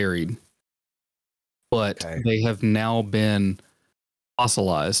were buried, but they have now been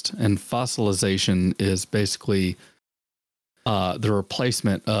fossilized, and fossilization is basically the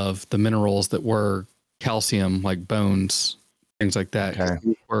replacement of the minerals that were calcium, like bones, things like that.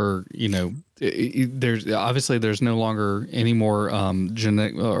 Or there's no longer any more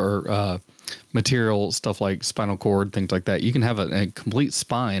genetic or material stuff like spinal cord, things like that. You can have a complete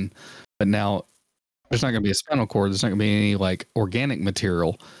spine, but now there's not going to be a spinal cord. There's not going to be any like organic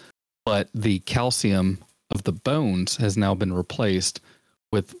material, but the calcium of the bones has now been replaced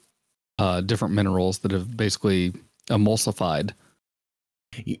with different minerals that have basically emulsified.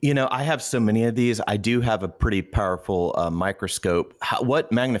 I have so many of these. I do have a pretty powerful microscope. What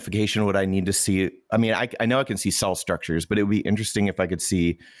magnification would I need to see? I mean, I know I can see cell structures, but it would be interesting if I could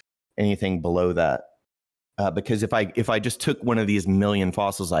see anything below that. Because if I just took one of these million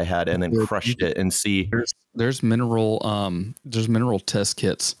fossils I had and then crushed it and see, there's mineral test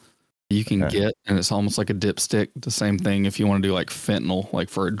kits you can get, and it's almost like a dipstick. The same thing if you want to do like fentanyl, like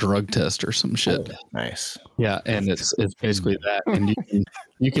for a drug test or some shit. Oh, nice. Yeah, and it's basically that, and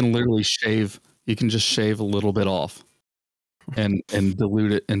you can literally shave. You can just shave a little bit off, and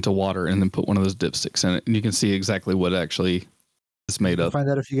dilute it into water, and then put one of those dipsticks in it, and you can see exactly what actually it's made of. Find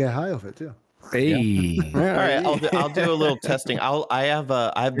out if you get high off it too. Hey, all right. I'll do a little testing. I have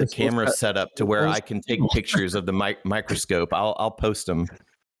the camera set up to where I can take pictures of the microscope. I'll post them.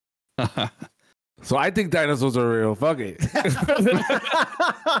 So I think dinosaurs are real. Fuck it.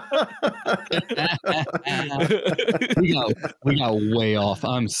 we got way off.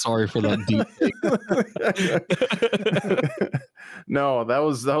 I'm sorry for that deep take. No, that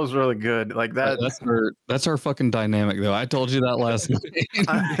was really good. Like that. That's our fucking dynamic, though. I told you that last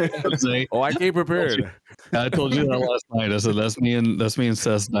night. I came prepared. I told you that last night. I said that's me and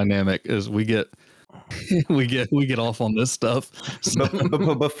Seth's dynamic. Is we get off on this stuff. So.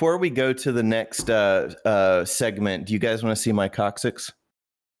 But before we go to the next segment, do you guys want to see my coccyx?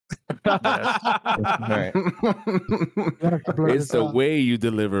 All right. You gotta keep learning It's this the out. way you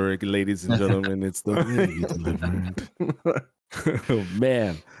deliver it, ladies and gentlemen. It's the way you deliver it. Oh,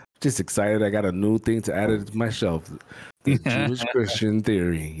 man. Just excited. I got a new thing to add it to my shelf. The Jewish Christian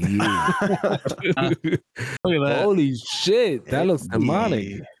theory. Yeah. Look at that. Holy shit. That looks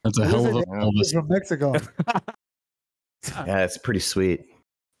demonic. That's a What hell is of it? a Elvis. It's from Mexico. Yeah, it's pretty sweet.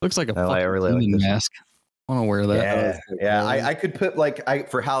 Looks like a I fucking really like demon this. mask. I want to wear that. Yeah, so yeah. cool. I could put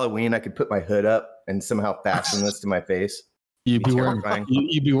for Halloween, I could put my hood up and somehow fasten this to my face. You'd be wearing terrifying.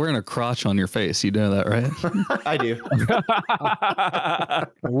 you'd be wearing a crotch on your face. You know that, right? I do.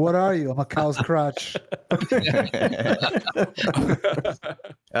 What are you? I'm a cow's crotch.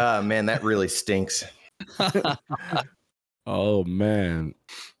 Oh man, that really stinks. Oh, man.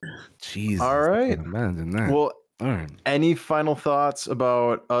 Jesus. All right. I can't imagine that. Well, All right. any final thoughts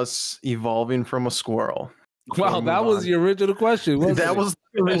about us evolving from a squirrel? Before Wow, we that move was on? the original question. Wasn't That it? was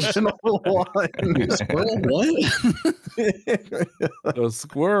the original one. What? a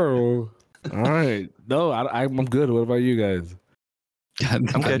squirrel. All right. No, I'm good. What about you guys? God,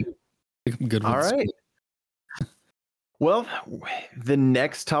 I'm good. I'm good. All with right. Well, the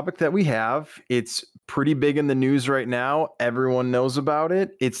next topic that we have, it's pretty big in the news right now. Everyone knows about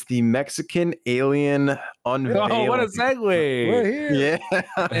it. It's the Mexican alien unveiling. Oh, what a We're segue. here.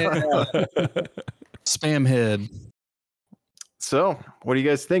 Yeah. Spam head. So, what do you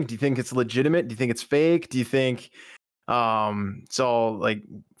guys think? Do you think it's legitimate? Do you think it's fake? Do you think it's all like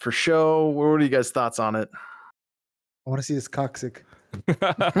for show? What are you guys' thoughts on it? I want to see this coccyx.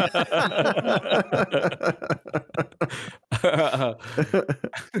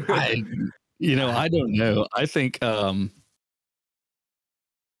 I don't know. I think I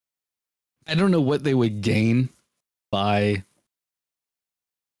don't know what they would gain by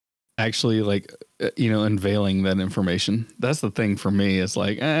actually unveiling that information. That's the thing for me. It's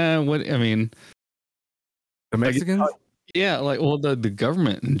like, what I mean, The Mexicans? yeah, the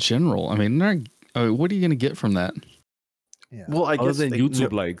government in general. I mean, what are you going to get from that? Yeah. Well, I Other guess than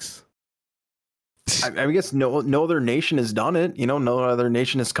YouTube likes. I guess no other nation has done it. No other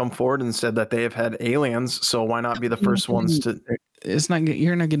nation has come forward and said that they have had aliens. So why not be the first ones to? It's not.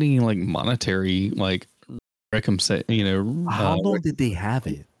 You're not getting like monetary recompense. How long did they have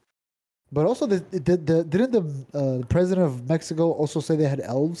it? But also, didn't the president of Mexico also say they had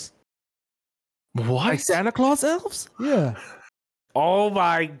elves? What? Like Santa Claus elves? Yeah. Oh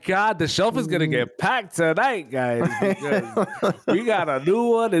my God, the shelf is gonna get packed tonight, guys. Because we got a new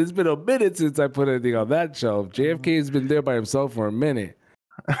one. It's been a minute since I put anything on that shelf. JFK has been there by himself for a minute.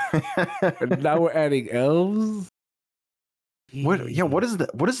 And now we're adding elves. What? Yeah. What is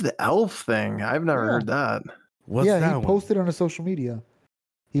the elf thing? I've never Yeah. heard that. What's yeah, that he one? posted on his social media.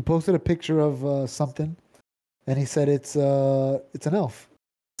 He posted a picture of something, and he said it's an elf,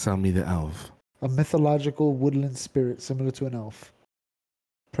 Tell me the elf. a mythological woodland spirit similar to an elf.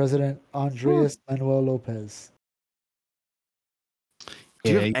 President Andres Manuel Lopez.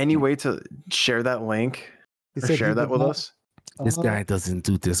 Do you Yeah, have any way to share that link He or said share he that would with not- us? This guy doesn't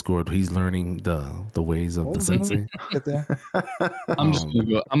do Discord. He's learning the ways of Oh, the no. sensei. Get there. I'm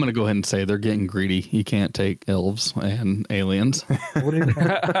gonna go ahead and say they're getting greedy. You can't take elves and aliens. What did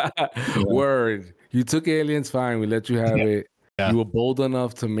he, Word. You took aliens, fine. We let you have it. Yeah. You were bold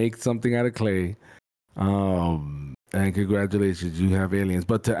enough to make something out of clay. And congratulations, you have aliens.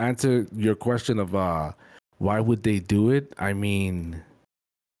 But to answer your question of why would they do it? I mean,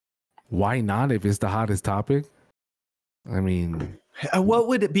 why not if it's the hottest topic? I mean, What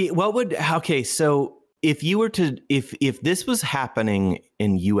would it be? Okay, so if you were to if this was happening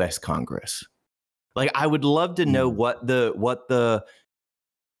in US Congress, like I would love to know what the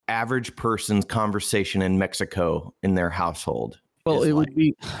average person's conversation in Mexico in their household. Well, is it like. would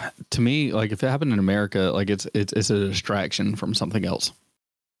be to me like if it happened in America, like it's a distraction from something else.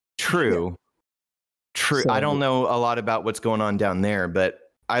 True. So- I don't know a lot about what's going on down there, but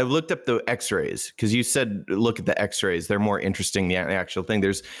I looked up the X-rays because you said look at the X-rays. They're more interesting than the actual thing.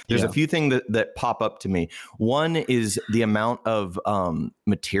 There's Yeah. a few things that pop up to me. One is the amount of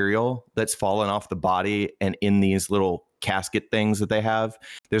material that's fallen off the body and in these little casket things that they have.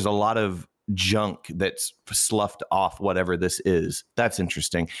 There's a lot of junk that's sloughed off whatever this is. That's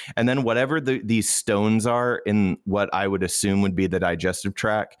interesting. And then whatever these stones are in what I would assume would be the digestive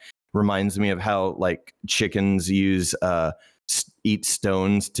tract reminds me of how like chickens use eat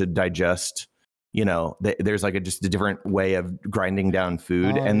stones to digest. There's like just a different way of grinding down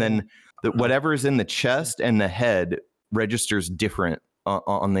food. Oh, And then whatever's in the chest and the head registers different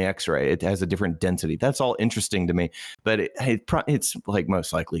on the X-ray. It has a different density. That's all interesting to me, but it's like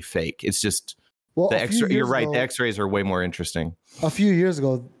most likely fake. It's just Well, The a few X-ray, you're years right. ago- The X-rays are way more interesting. A few years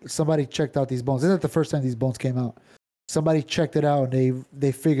ago, somebody checked out these bones. This isn't the first time these bones came out. Somebody checked it out, and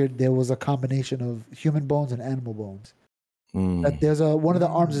they figured there was a combination of human bones and animal bones. Mm. That there's one of the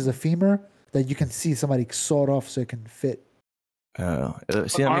arms is a femur that you can see somebody sawed off so it can fit. See,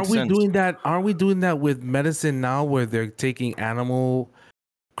 that Aren't makes we sense. doing that? Aren't we doing that with medicine now, where they're taking animal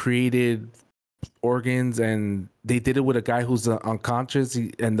created organs, and they did it with a guy who's unconscious,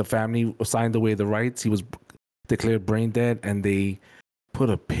 and the family signed away the rights. He was declared brain dead, and they put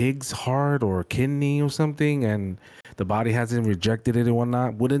a pig's heart or kidney or something, and the body hasn't rejected it and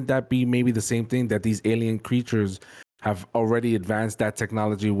whatnot. Wouldn't that be maybe the same thing, that these alien creatures have already advanced that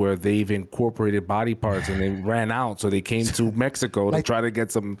technology where they've incorporated body parts and they ran out, so they came to Mexico to try to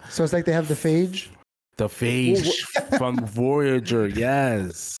get some. So it's like they have the phage. The phage from Voyager,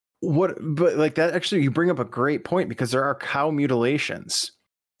 yes. But like that, actually, you bring up a great point, because there are cow mutilations.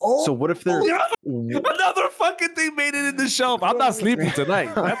 Oh, So what if they're Another fucking thing made it in the shelf. I'm not sleeping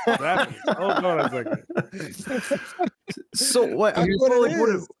tonight. That's what happened. Hold on a second. so what? That's what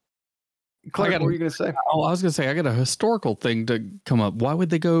it is. Clark, what were you gonna say? Oh, I was gonna say I got a historical thing to come up. Why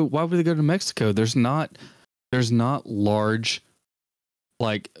would they go to Mexico? There's not large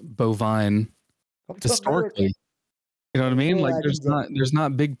like bovine historically. You know what I mean? Yeah, Like I think there's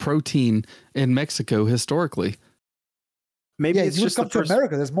not big protein in Mexico historically. Maybe Yeah, it's you would just the come to first,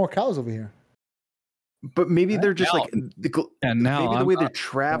 America. There's more cows over here. but maybe they're just Now- like And now maybe the I'm way not- they're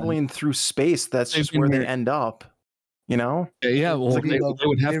traveling through space, that's just Maybe where they they're- end up. You know? yeah, well, They they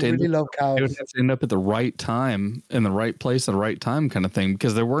would have to really love they would cows. have to end up at the right time in the right place at the right time kind of thing,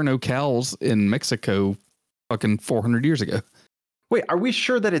 because there were no cows in Mexico fucking 400 years ago. Wait, are we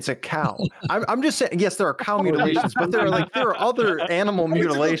sure that it's a cow? I'm just saying, yes, there are cow mutilations, but there are other animal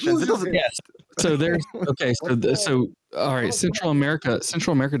mutilations. It doesn't. Yes. So there's okay. So all right. Central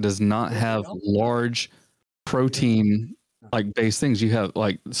America does not have large protein like based things. You have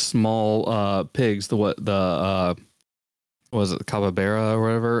like small pigs. What was it, the capybara or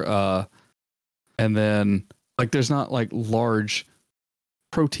whatever? And then like there's not like large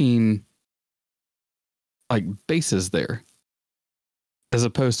protein like bases there, as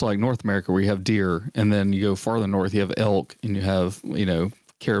opposed to like North America where you have deer, and then you go farther north, you have elk, and you have,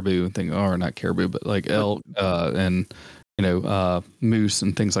 caribou and things, or not caribou, but like elk, and, moose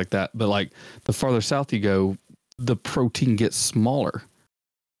and things like that. But like the farther south you go, the protein gets smaller.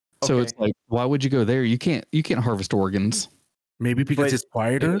 So Okay. it's like, why would you go there? You can't harvest organs. Maybe because But- it's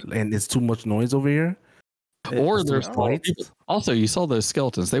quieter and it's too much noise over here. Or It's too there's much light. also, you saw those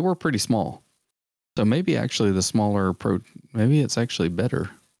skeletons, they were pretty small. So maybe actually the smaller maybe it's actually better.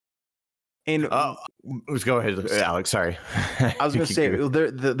 And Let's go ahead, Alex. Sorry. I was going to say,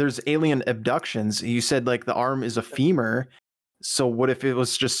 there's alien abductions. You said like the arm is a femur. So what if it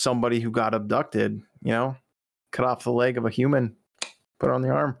was just somebody who got abducted? Cut off the leg of a human, put it on the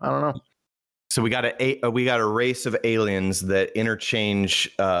arm. I don't know. So we got a race of aliens that interchange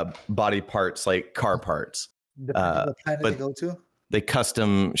body parts like car parts. Depending on the planet but- they go to. They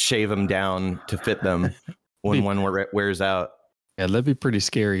custom shave them down to fit them when one wears out. Yeah, that'd be pretty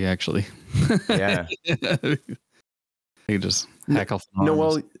scary actually. Yeah. You just hack off the arms.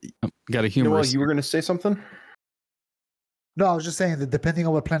 Noel, Got a Noel, humorous. you were going to say something? No, I was just saying that depending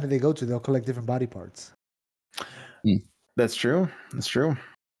on what planet they go to, they'll collect different body parts. That's true. That's true.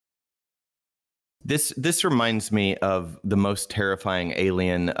 This reminds me of the most terrifying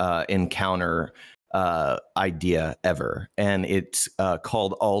alien encounter idea ever, and it's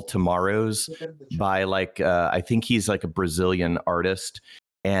called All Tomorrows by I think he's like a Brazilian artist,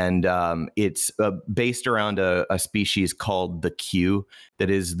 and it's based around a species called the Q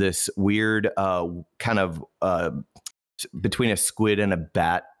that is this weird kind of between a squid and a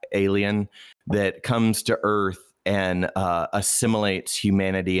bat alien that comes to Earth and assimilates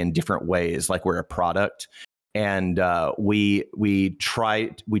humanity in different ways, like we're a product. And we try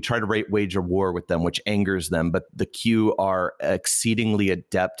to wage a war with them, which angers them. But the Q are exceedingly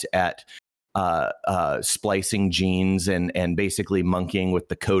adept at splicing genes and basically monkeying with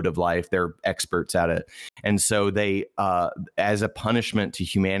the code of life. They're experts at it. And so they, as a punishment to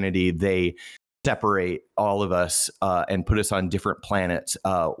humanity, they separate all of us and put us on different planets.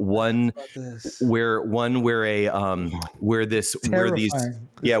 Where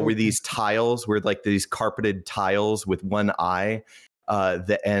these tiles, we're like these carpeted tiles with one eye,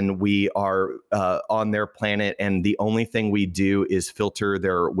 and we are on their planet, and the only thing we do is filter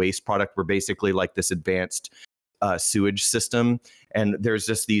their waste product. We're basically like this advanced sewage system, and there's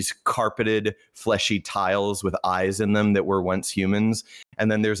just these carpeted fleshy tiles with eyes in them that were once humans.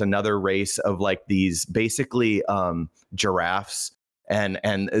 And then there's another race of like these basically giraffes,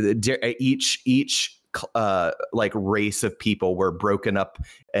 each like race of people were broken up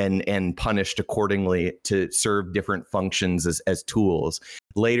and punished accordingly to serve different functions as tools.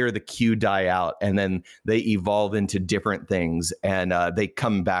 Later, the Q die out, and then they evolve into different things, and they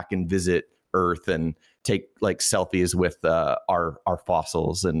come back and visit Earth and take like selfies with our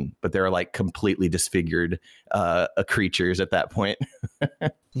fossils, but they're like completely disfigured creatures at that point.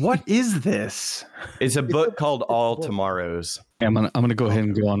 What is this? It's a book called All Tomorrows. I'm gonna go ahead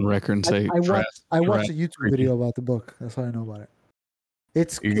and go on record and say I watched a YouTube video about the book. That's how I know about it.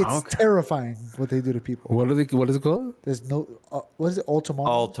 It's terrifying what they do to people. What is it called? There's no what is it? All Tomorrows.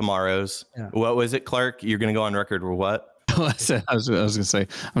 All Tomorrows. Yeah. What was it, Clark? You're gonna go on record with what? I was gonna say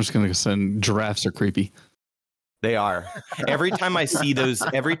I'm just gonna send giraffes are creepy. They are. Every time I see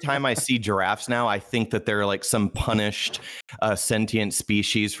giraffes now, I think that they're like some punished sentient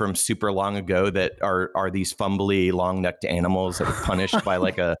species from super long ago that are these fumbly, long-necked animals that were punished by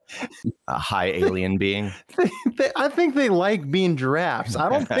like a high alien being. I think they like being giraffes. I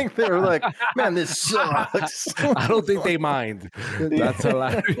don't think they're like, man, this sucks. I don't think they mind. That's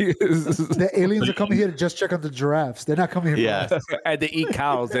hilarious. The aliens are coming here to just check on the giraffes. They're not coming here for us. And they eat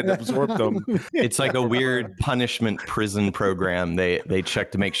cows and absorb them. It's like a weird punishment prison program. They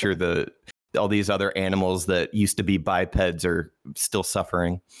check to make sure all these other animals that used to be bipeds are still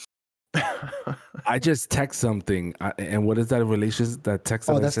suffering. I just text something, and what is that in relation? That text?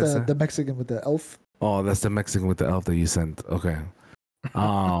 Oh, that's the Mexican with the elf. Oh, that's the Mexican with the elf that you sent. Okay.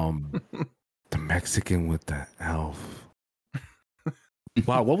 The Mexican with the elf.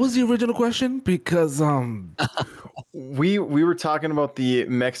 Wow, what was the original question? Because we were talking about the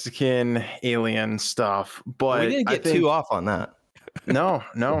Mexican alien stuff, but we didn't get too off on that. No.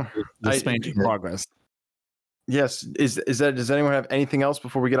 It's making progress. Yes. Is that? Does anyone have anything else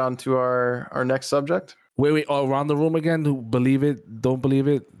before we get on to our next subject? Wait. Around the room again. Who believe it? Don't believe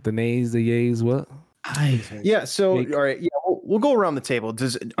it? The nays, the yays. What? Yeah. So all right. Yeah. We'll go around the table.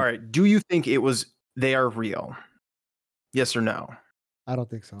 All right. Do you think they are real? Yes or no? I don't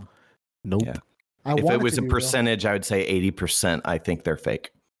think so. Nope. Yeah. If it was a percentage, I would say 80%. I think they're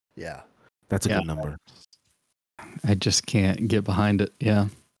fake. Yeah. That's a good number. I just can't get behind it. Yeah.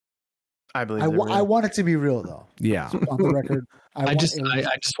 I believe I want it to be real though. Yeah. So on the record. I just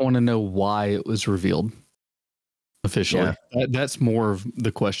want to know why it was revealed officially. Yeah. That's more of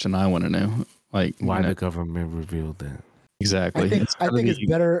the question I want to know. Like why the government revealed that. Exactly. I think it's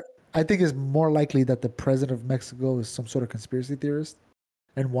better. I think it's more likely that the president of Mexico is some sort of conspiracy theorist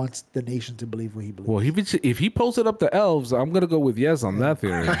and wants the nation to believe what he believes. Well, if he posted up the elves, I'm gonna go with yes on that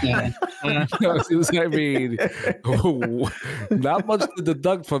theory. I mean, not much to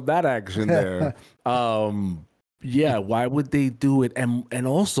deduct from that action there. Yeah, why would they do it? And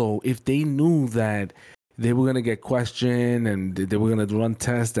also, if they knew that they were gonna get questioned and they were gonna run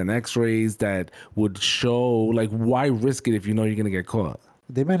tests and X-rays that would show, like, why risk it if you know you're gonna get caught?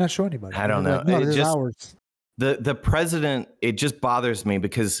 They might not show anybody. I don't know. Like, no, this is ours. The president, it just bothers me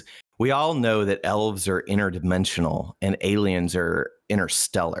because we all know that elves are interdimensional and aliens are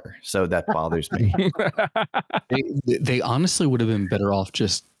interstellar. So that bothers me. They honestly would have been better off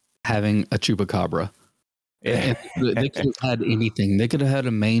just having a chupacabra. Yeah. They could have had anything. They could have had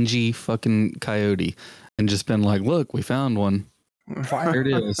a mangy fucking coyote and just been like, look, we found one. There it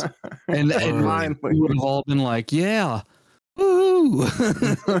is. And we would have all been like, yeah. Woo!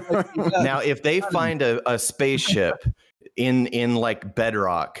 Now, if they find a spaceship in like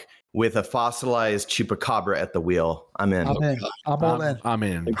bedrock with a fossilized chupacabra at the wheel, I'm in. I'm all in. I'm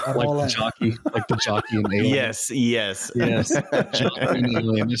in. Like the jockey in Alien. Yes. Jockey in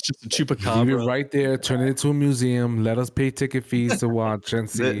Alien. It's just a chupacabra. Leave it right there. Turn it into a museum. Let us pay ticket fees to watch and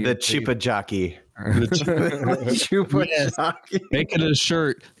see. The chupa jockey. Jockey. Make it a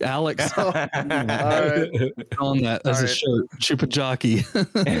shirt, Alex. All right. On that as a shirt, chupa jockey.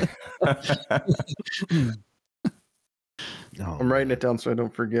 I'm writing it down so I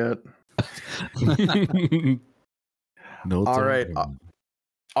don't forget. No. All right.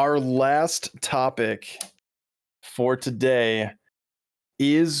 Our last topic for today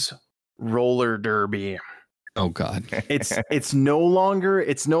is roller derby. Oh God. It's no longer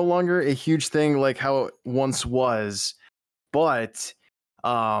a huge thing like how it once was, but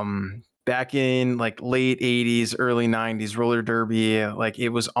back in like late 80s, early 90s, roller derby, like it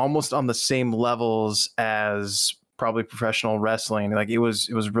was almost on the same levels as probably professional wrestling. Like it was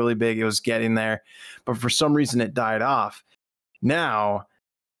really big. It was getting there, but for some reason it died off. Now,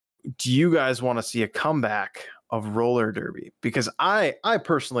 do you guys want to see a comeback of roller derby? Because I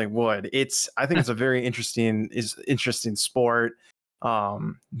personally would. I think it's a very interesting sport.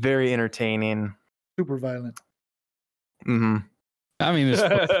 Very entertaining. Super violent. Mm-hmm. I mean,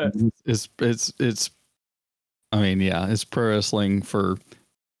 it's. I mean, yeah, it's pro wrestling for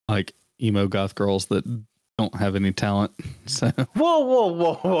like emo goth girls that don't have any talent. So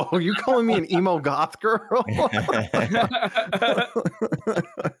Whoa! You calling me an emo goth girl?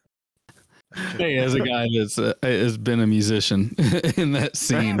 hey, as a guy that's has been a musician in that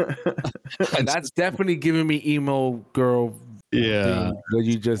scene, That's definitely giving me emo girl. yeah. What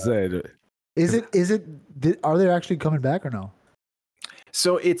you just said. Are they actually coming back or no?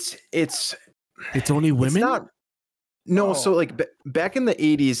 So it's only women. It's not. No, Oh. so like back in the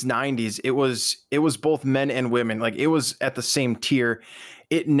 80s, 90s, it was both men and women. Like it was at the same tier.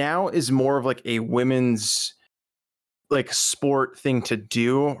 It now is more of like a women's like sport thing to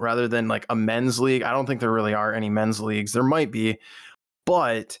do rather than like a men's league. I don't think there really are any men's leagues. There might be,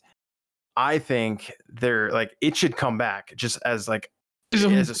 but I think they're like it should come back just as like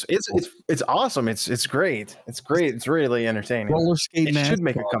it's awesome. It's great. It's great. It's really entertaining. Roller skate It should NASCAR.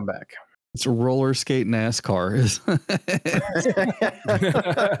 make a comeback. It's a roller skate NASCAR.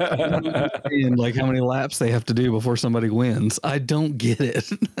 And like how many laps they have to do before somebody wins. I don't get it.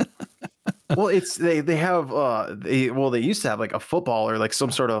 Well, it's they have they used to have like a football or like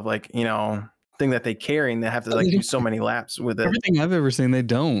some sort of like, you know, thing that they carry and they have to like do so many laps with it. Everything I've ever seen, they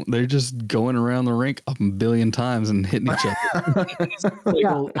don't. They're just going around the rink a billion times and hitting each other.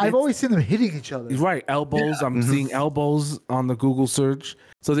 Yeah, I've always seen them hitting each other. Right, elbows. Yeah. I'm seeing elbows on the Google search.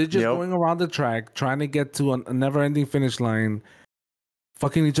 So they're just going around the track, trying to get to a never-ending finish line,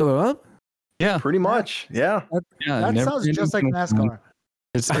 fucking each other up. Yeah, Pretty much. Yeah. That sounds just like NASCAR.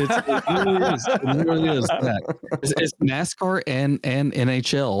 It really is. It really is that. It's NASCAR and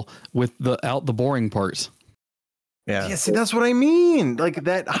NHL with the boring parts. Yeah, see, that's what I mean. Like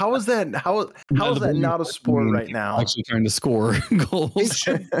that. How is that? How is that not a sport right now? Actually trying to score goals.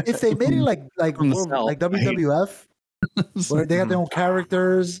 If they made it like From the South, like WWF, where they have their own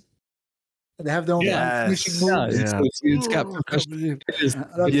characters, and they have their own finishing moves. Yeah. It's got professional.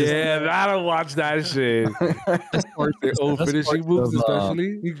 Yeah, I don't watch that shit. Their own finishing moves,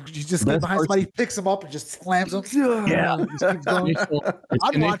 especially. You just get behind somebody, picks them up, and just slams them. Yeah. Just keeps going.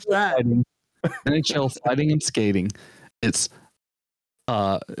 I'd watch that. NHL fighting and skating. It's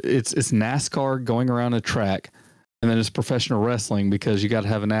NASCAR going around a track, and then it's professional wrestling because you got to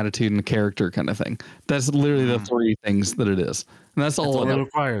have an attitude and a character kind of thing. That's literally the three things that it is, and that's all it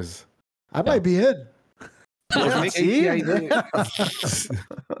requires. I might be in.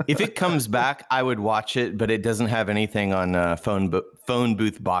 If it comes back, I would watch it, but it doesn't have anything on phone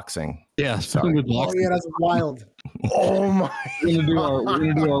booth boxing. Yeah, sorry. Oh yeah, that's wild. Oh my! We're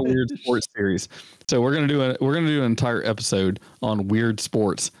gonna do our weird sports series. So we're gonna do an entire episode on weird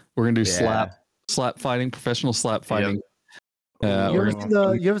sports. We're gonna do slap fighting, professional slap fighting. You ever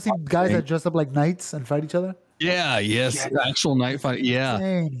seen guys that dress up like knights and fight each other? Yes, actual night fight. Yeah.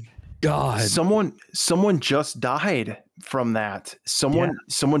 Dang. God, someone just died from that. Someone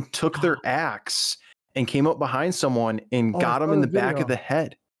took their axe and came up behind someone and got him in the back of the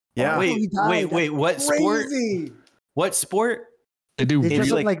head. Yeah. Wait. What sport? What sport? They do. They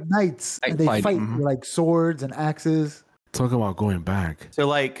dress up like knights and they fight with like swords and axes. Talk about going back. So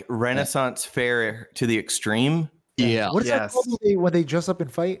like Renaissance fair to the extreme. Yeah. What's that called when they dress up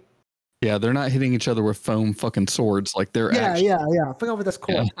and fight? Yeah, they're not hitting each other with foam fucking swords like they're yeah. I forgot what that's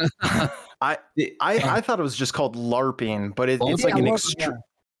called. I thought it was just called LARPing, but it's like an extreme.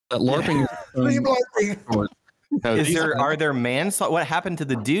 That LARPing. Are there manslaughter? What happened to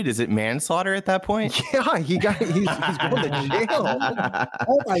the dude? Is it manslaughter at that point? Yeah, he's going to jail.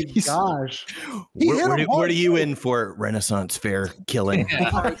 Oh my gosh! What are you in for? Renaissance fair killing.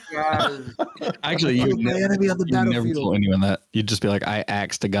 Actually, you enemy on the never tell anyone that. You'd just be like, I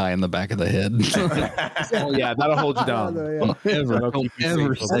axed a guy in the back of the head. Oh yeah, that'll hold you down. Don't ever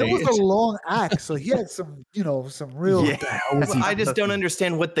say and it was a long axe, so he had some real. Yeah. I just don't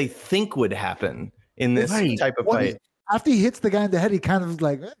understand what they think would happen in this type of fight. After he hits the guy in the head, he kind of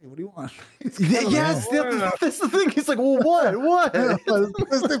like, hey, what do you want? Yes, that's the thing. He's like, well, what?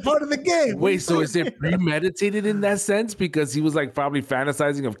 That's the part of the game. Wait, so is it premeditated in that sense? Because he was like probably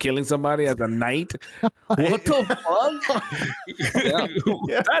fantasizing of killing somebody as a knight? What the fuck?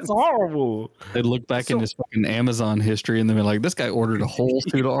 Yeah. That's horrible. They look back in his fucking Amazon history and they're like, this guy ordered a whole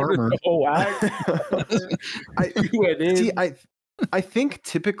suit of armor. I think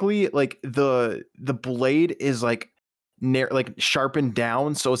typically like the blade is like sharpened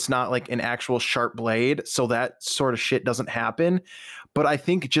down, so it's not like an actual sharp blade, so that sort of shit doesn't happen. But I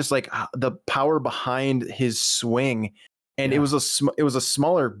think just like the power behind his swing, and it was a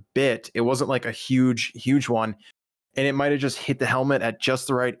smaller bit. It wasn't like a huge one, and it might have just hit the helmet at just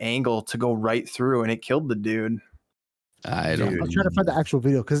the right angle to go right through, and it killed the dude. I don't. I'm trying to find the actual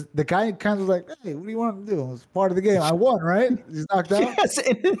video because the guy kind of was like, "Hey, what do you want to do? It's part of the game. I won, right? He's knocked out." Yes,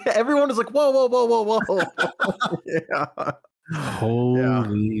 and everyone is like, whoa, whoa, whoa, whoa, whoa. Yeah.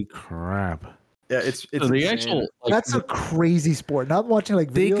 Holy crap! Yeah, it's So the insane. actual like, That's a crazy sport. Not watching like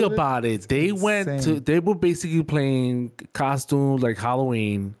Think video of it. about it. They went to. insane. They were basically playing costumes like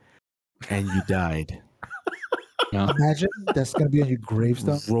Halloween, and you died. Imagine that's gonna be on your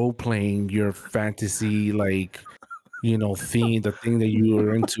gravestone. Role playing your fantasy, like theme, the thing that you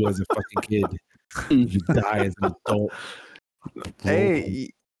were into as a fucking kid. You die as an adult. Hey,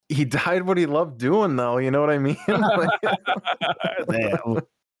 he died what he loved doing, though. You know what I mean? Like, Damn.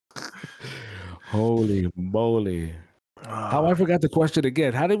 Holy moly! How I forgot the question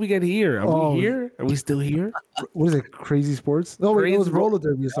again. How did we get here? Are we here? Are we still here? What is it? Crazy sports? No, wait, it was Crazy roller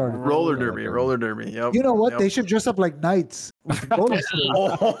derby. Started. roller derby. Yep. You know what? Yep. They should dress up like knights. with roller skates.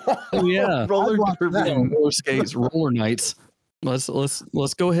 Oh yeah, roller I'd watch derby. that. roller skates, roller nights. Let's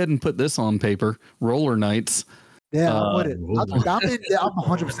go ahead and put this on paper. Roller nights. Yeah, I'm with it. I'm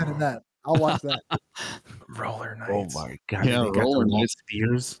 100% in that. I'll watch that. Roller Oh nights. my god! Yeah, they got roller the nights.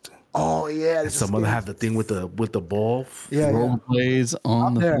 spears. Oh yeah, And some of them have the thing with the ball. Yeah, Roller plays on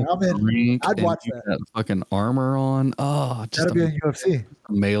I'm the there. I'm in. rink. I'd and watch you that. got fucking armor on. Oh, just That'll be on UFC.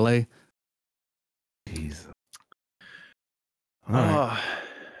 melee. Jeez. All right.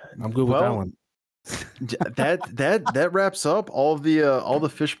 I'm good with that one. that wraps up all the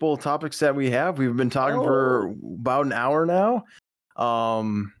Fishbowl topics that we have. We've been talking for about an hour now.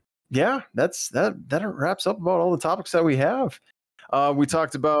 Yeah, that wraps up about all the topics that we have. We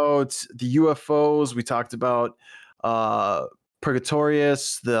talked about the UFOs. We talked about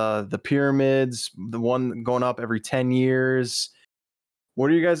Purgatorius, the pyramids, the one going up every 10 years. What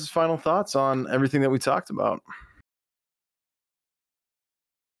are you guys' final thoughts on everything that we talked about?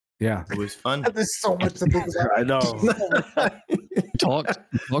 Yeah, it was fun. There's so much to think about. I know. Talk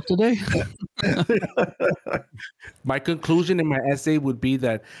today. My conclusion in my essay would be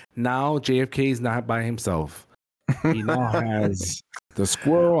that now JFK is not by himself. He now has the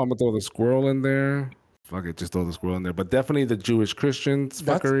squirrel. I'm gonna throw the squirrel in there. Fuck it, just throw the squirrel in there. But definitely the Jewish Christians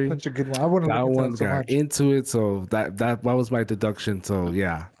That's fuckery. such a good one. I wouldn't That look one into it so got much. into it, so that was my deduction. So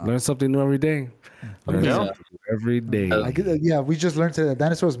yeah, learn something new every day. Learn Yeah. something new every day. I get that. Yeah, we just learned today that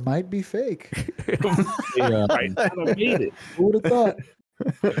dinosaurs might be fake. Yeah. Who would have thought?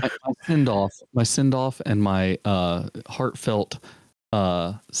 my send off and my heartfelt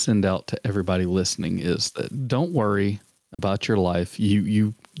send out to everybody listening is that don't worry about your life.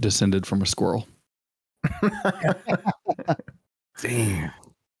 You descended from a squirrel. Damn.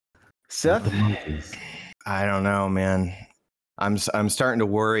 Seth? I don't know, man. I'm starting to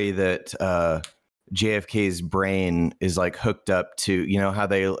worry that JFK's brain is like hooked up to, how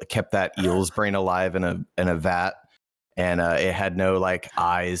they kept that eel's brain alive in a vat, and it had no like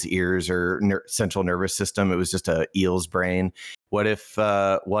eyes, ears, or central nervous system. It was just a eel's brain. What if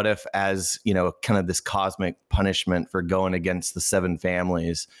as kind of this cosmic punishment for going against the seven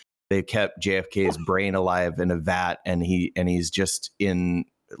families, they kept JFK's brain alive in a vat, and he's just in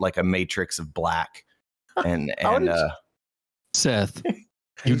like a matrix of black. And Seth,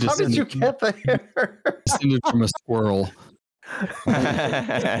 How did you get there? descended from a squirrel.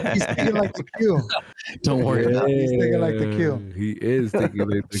 He's thinking like the Q. Don't worry about it. He's thinking like the Q. He is thinking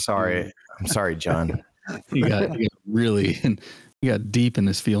like the sorry. I'm sorry, John. He got deep in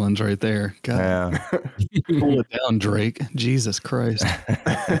his feelings right there. God, Yeah. pull it down, Drake. Jesus Christ.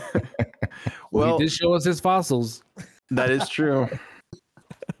 Well, he did show us his fossils. That is true.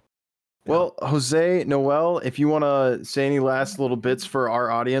 Well, Jose, Noel, if you want to say any last little bits for our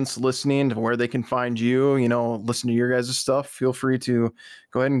audience listening, where they can find you, listen to your guys' stuff, feel free to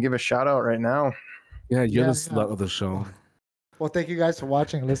go ahead and give a shout out right now. Yeah, you're the slut of the show. Well, thank you guys for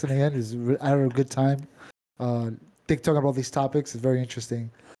watching and listening in. I had a good time. Talking about these topics is very interesting.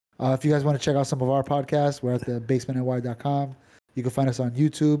 If you guys want to check out some of our podcasts, we're at the basementny.com. You can find us on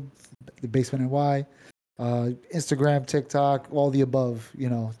YouTube, the Basement NY, Instagram, TikTok, all the above.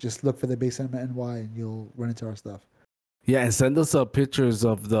 Just look for the Basement NY and you'll run into our stuff. Yeah, and send us pictures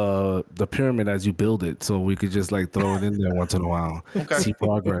of the pyramid as you build it, so we could just like throw it in there once in a while, see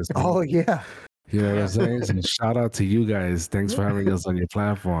progress. Oh yeah. You know what I'm saying? So shout out to you guys. Thanks for having us on your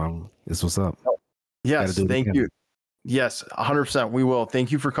platform. This what's up. Yes, thank you. Yes, 100%. We will.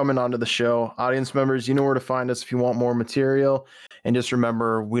 Thank you for coming on to the show. Audience members, you know where to find us if you want more material. And just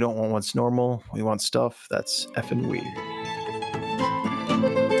remember, we don't want what's normal. We want stuff that's effing weird.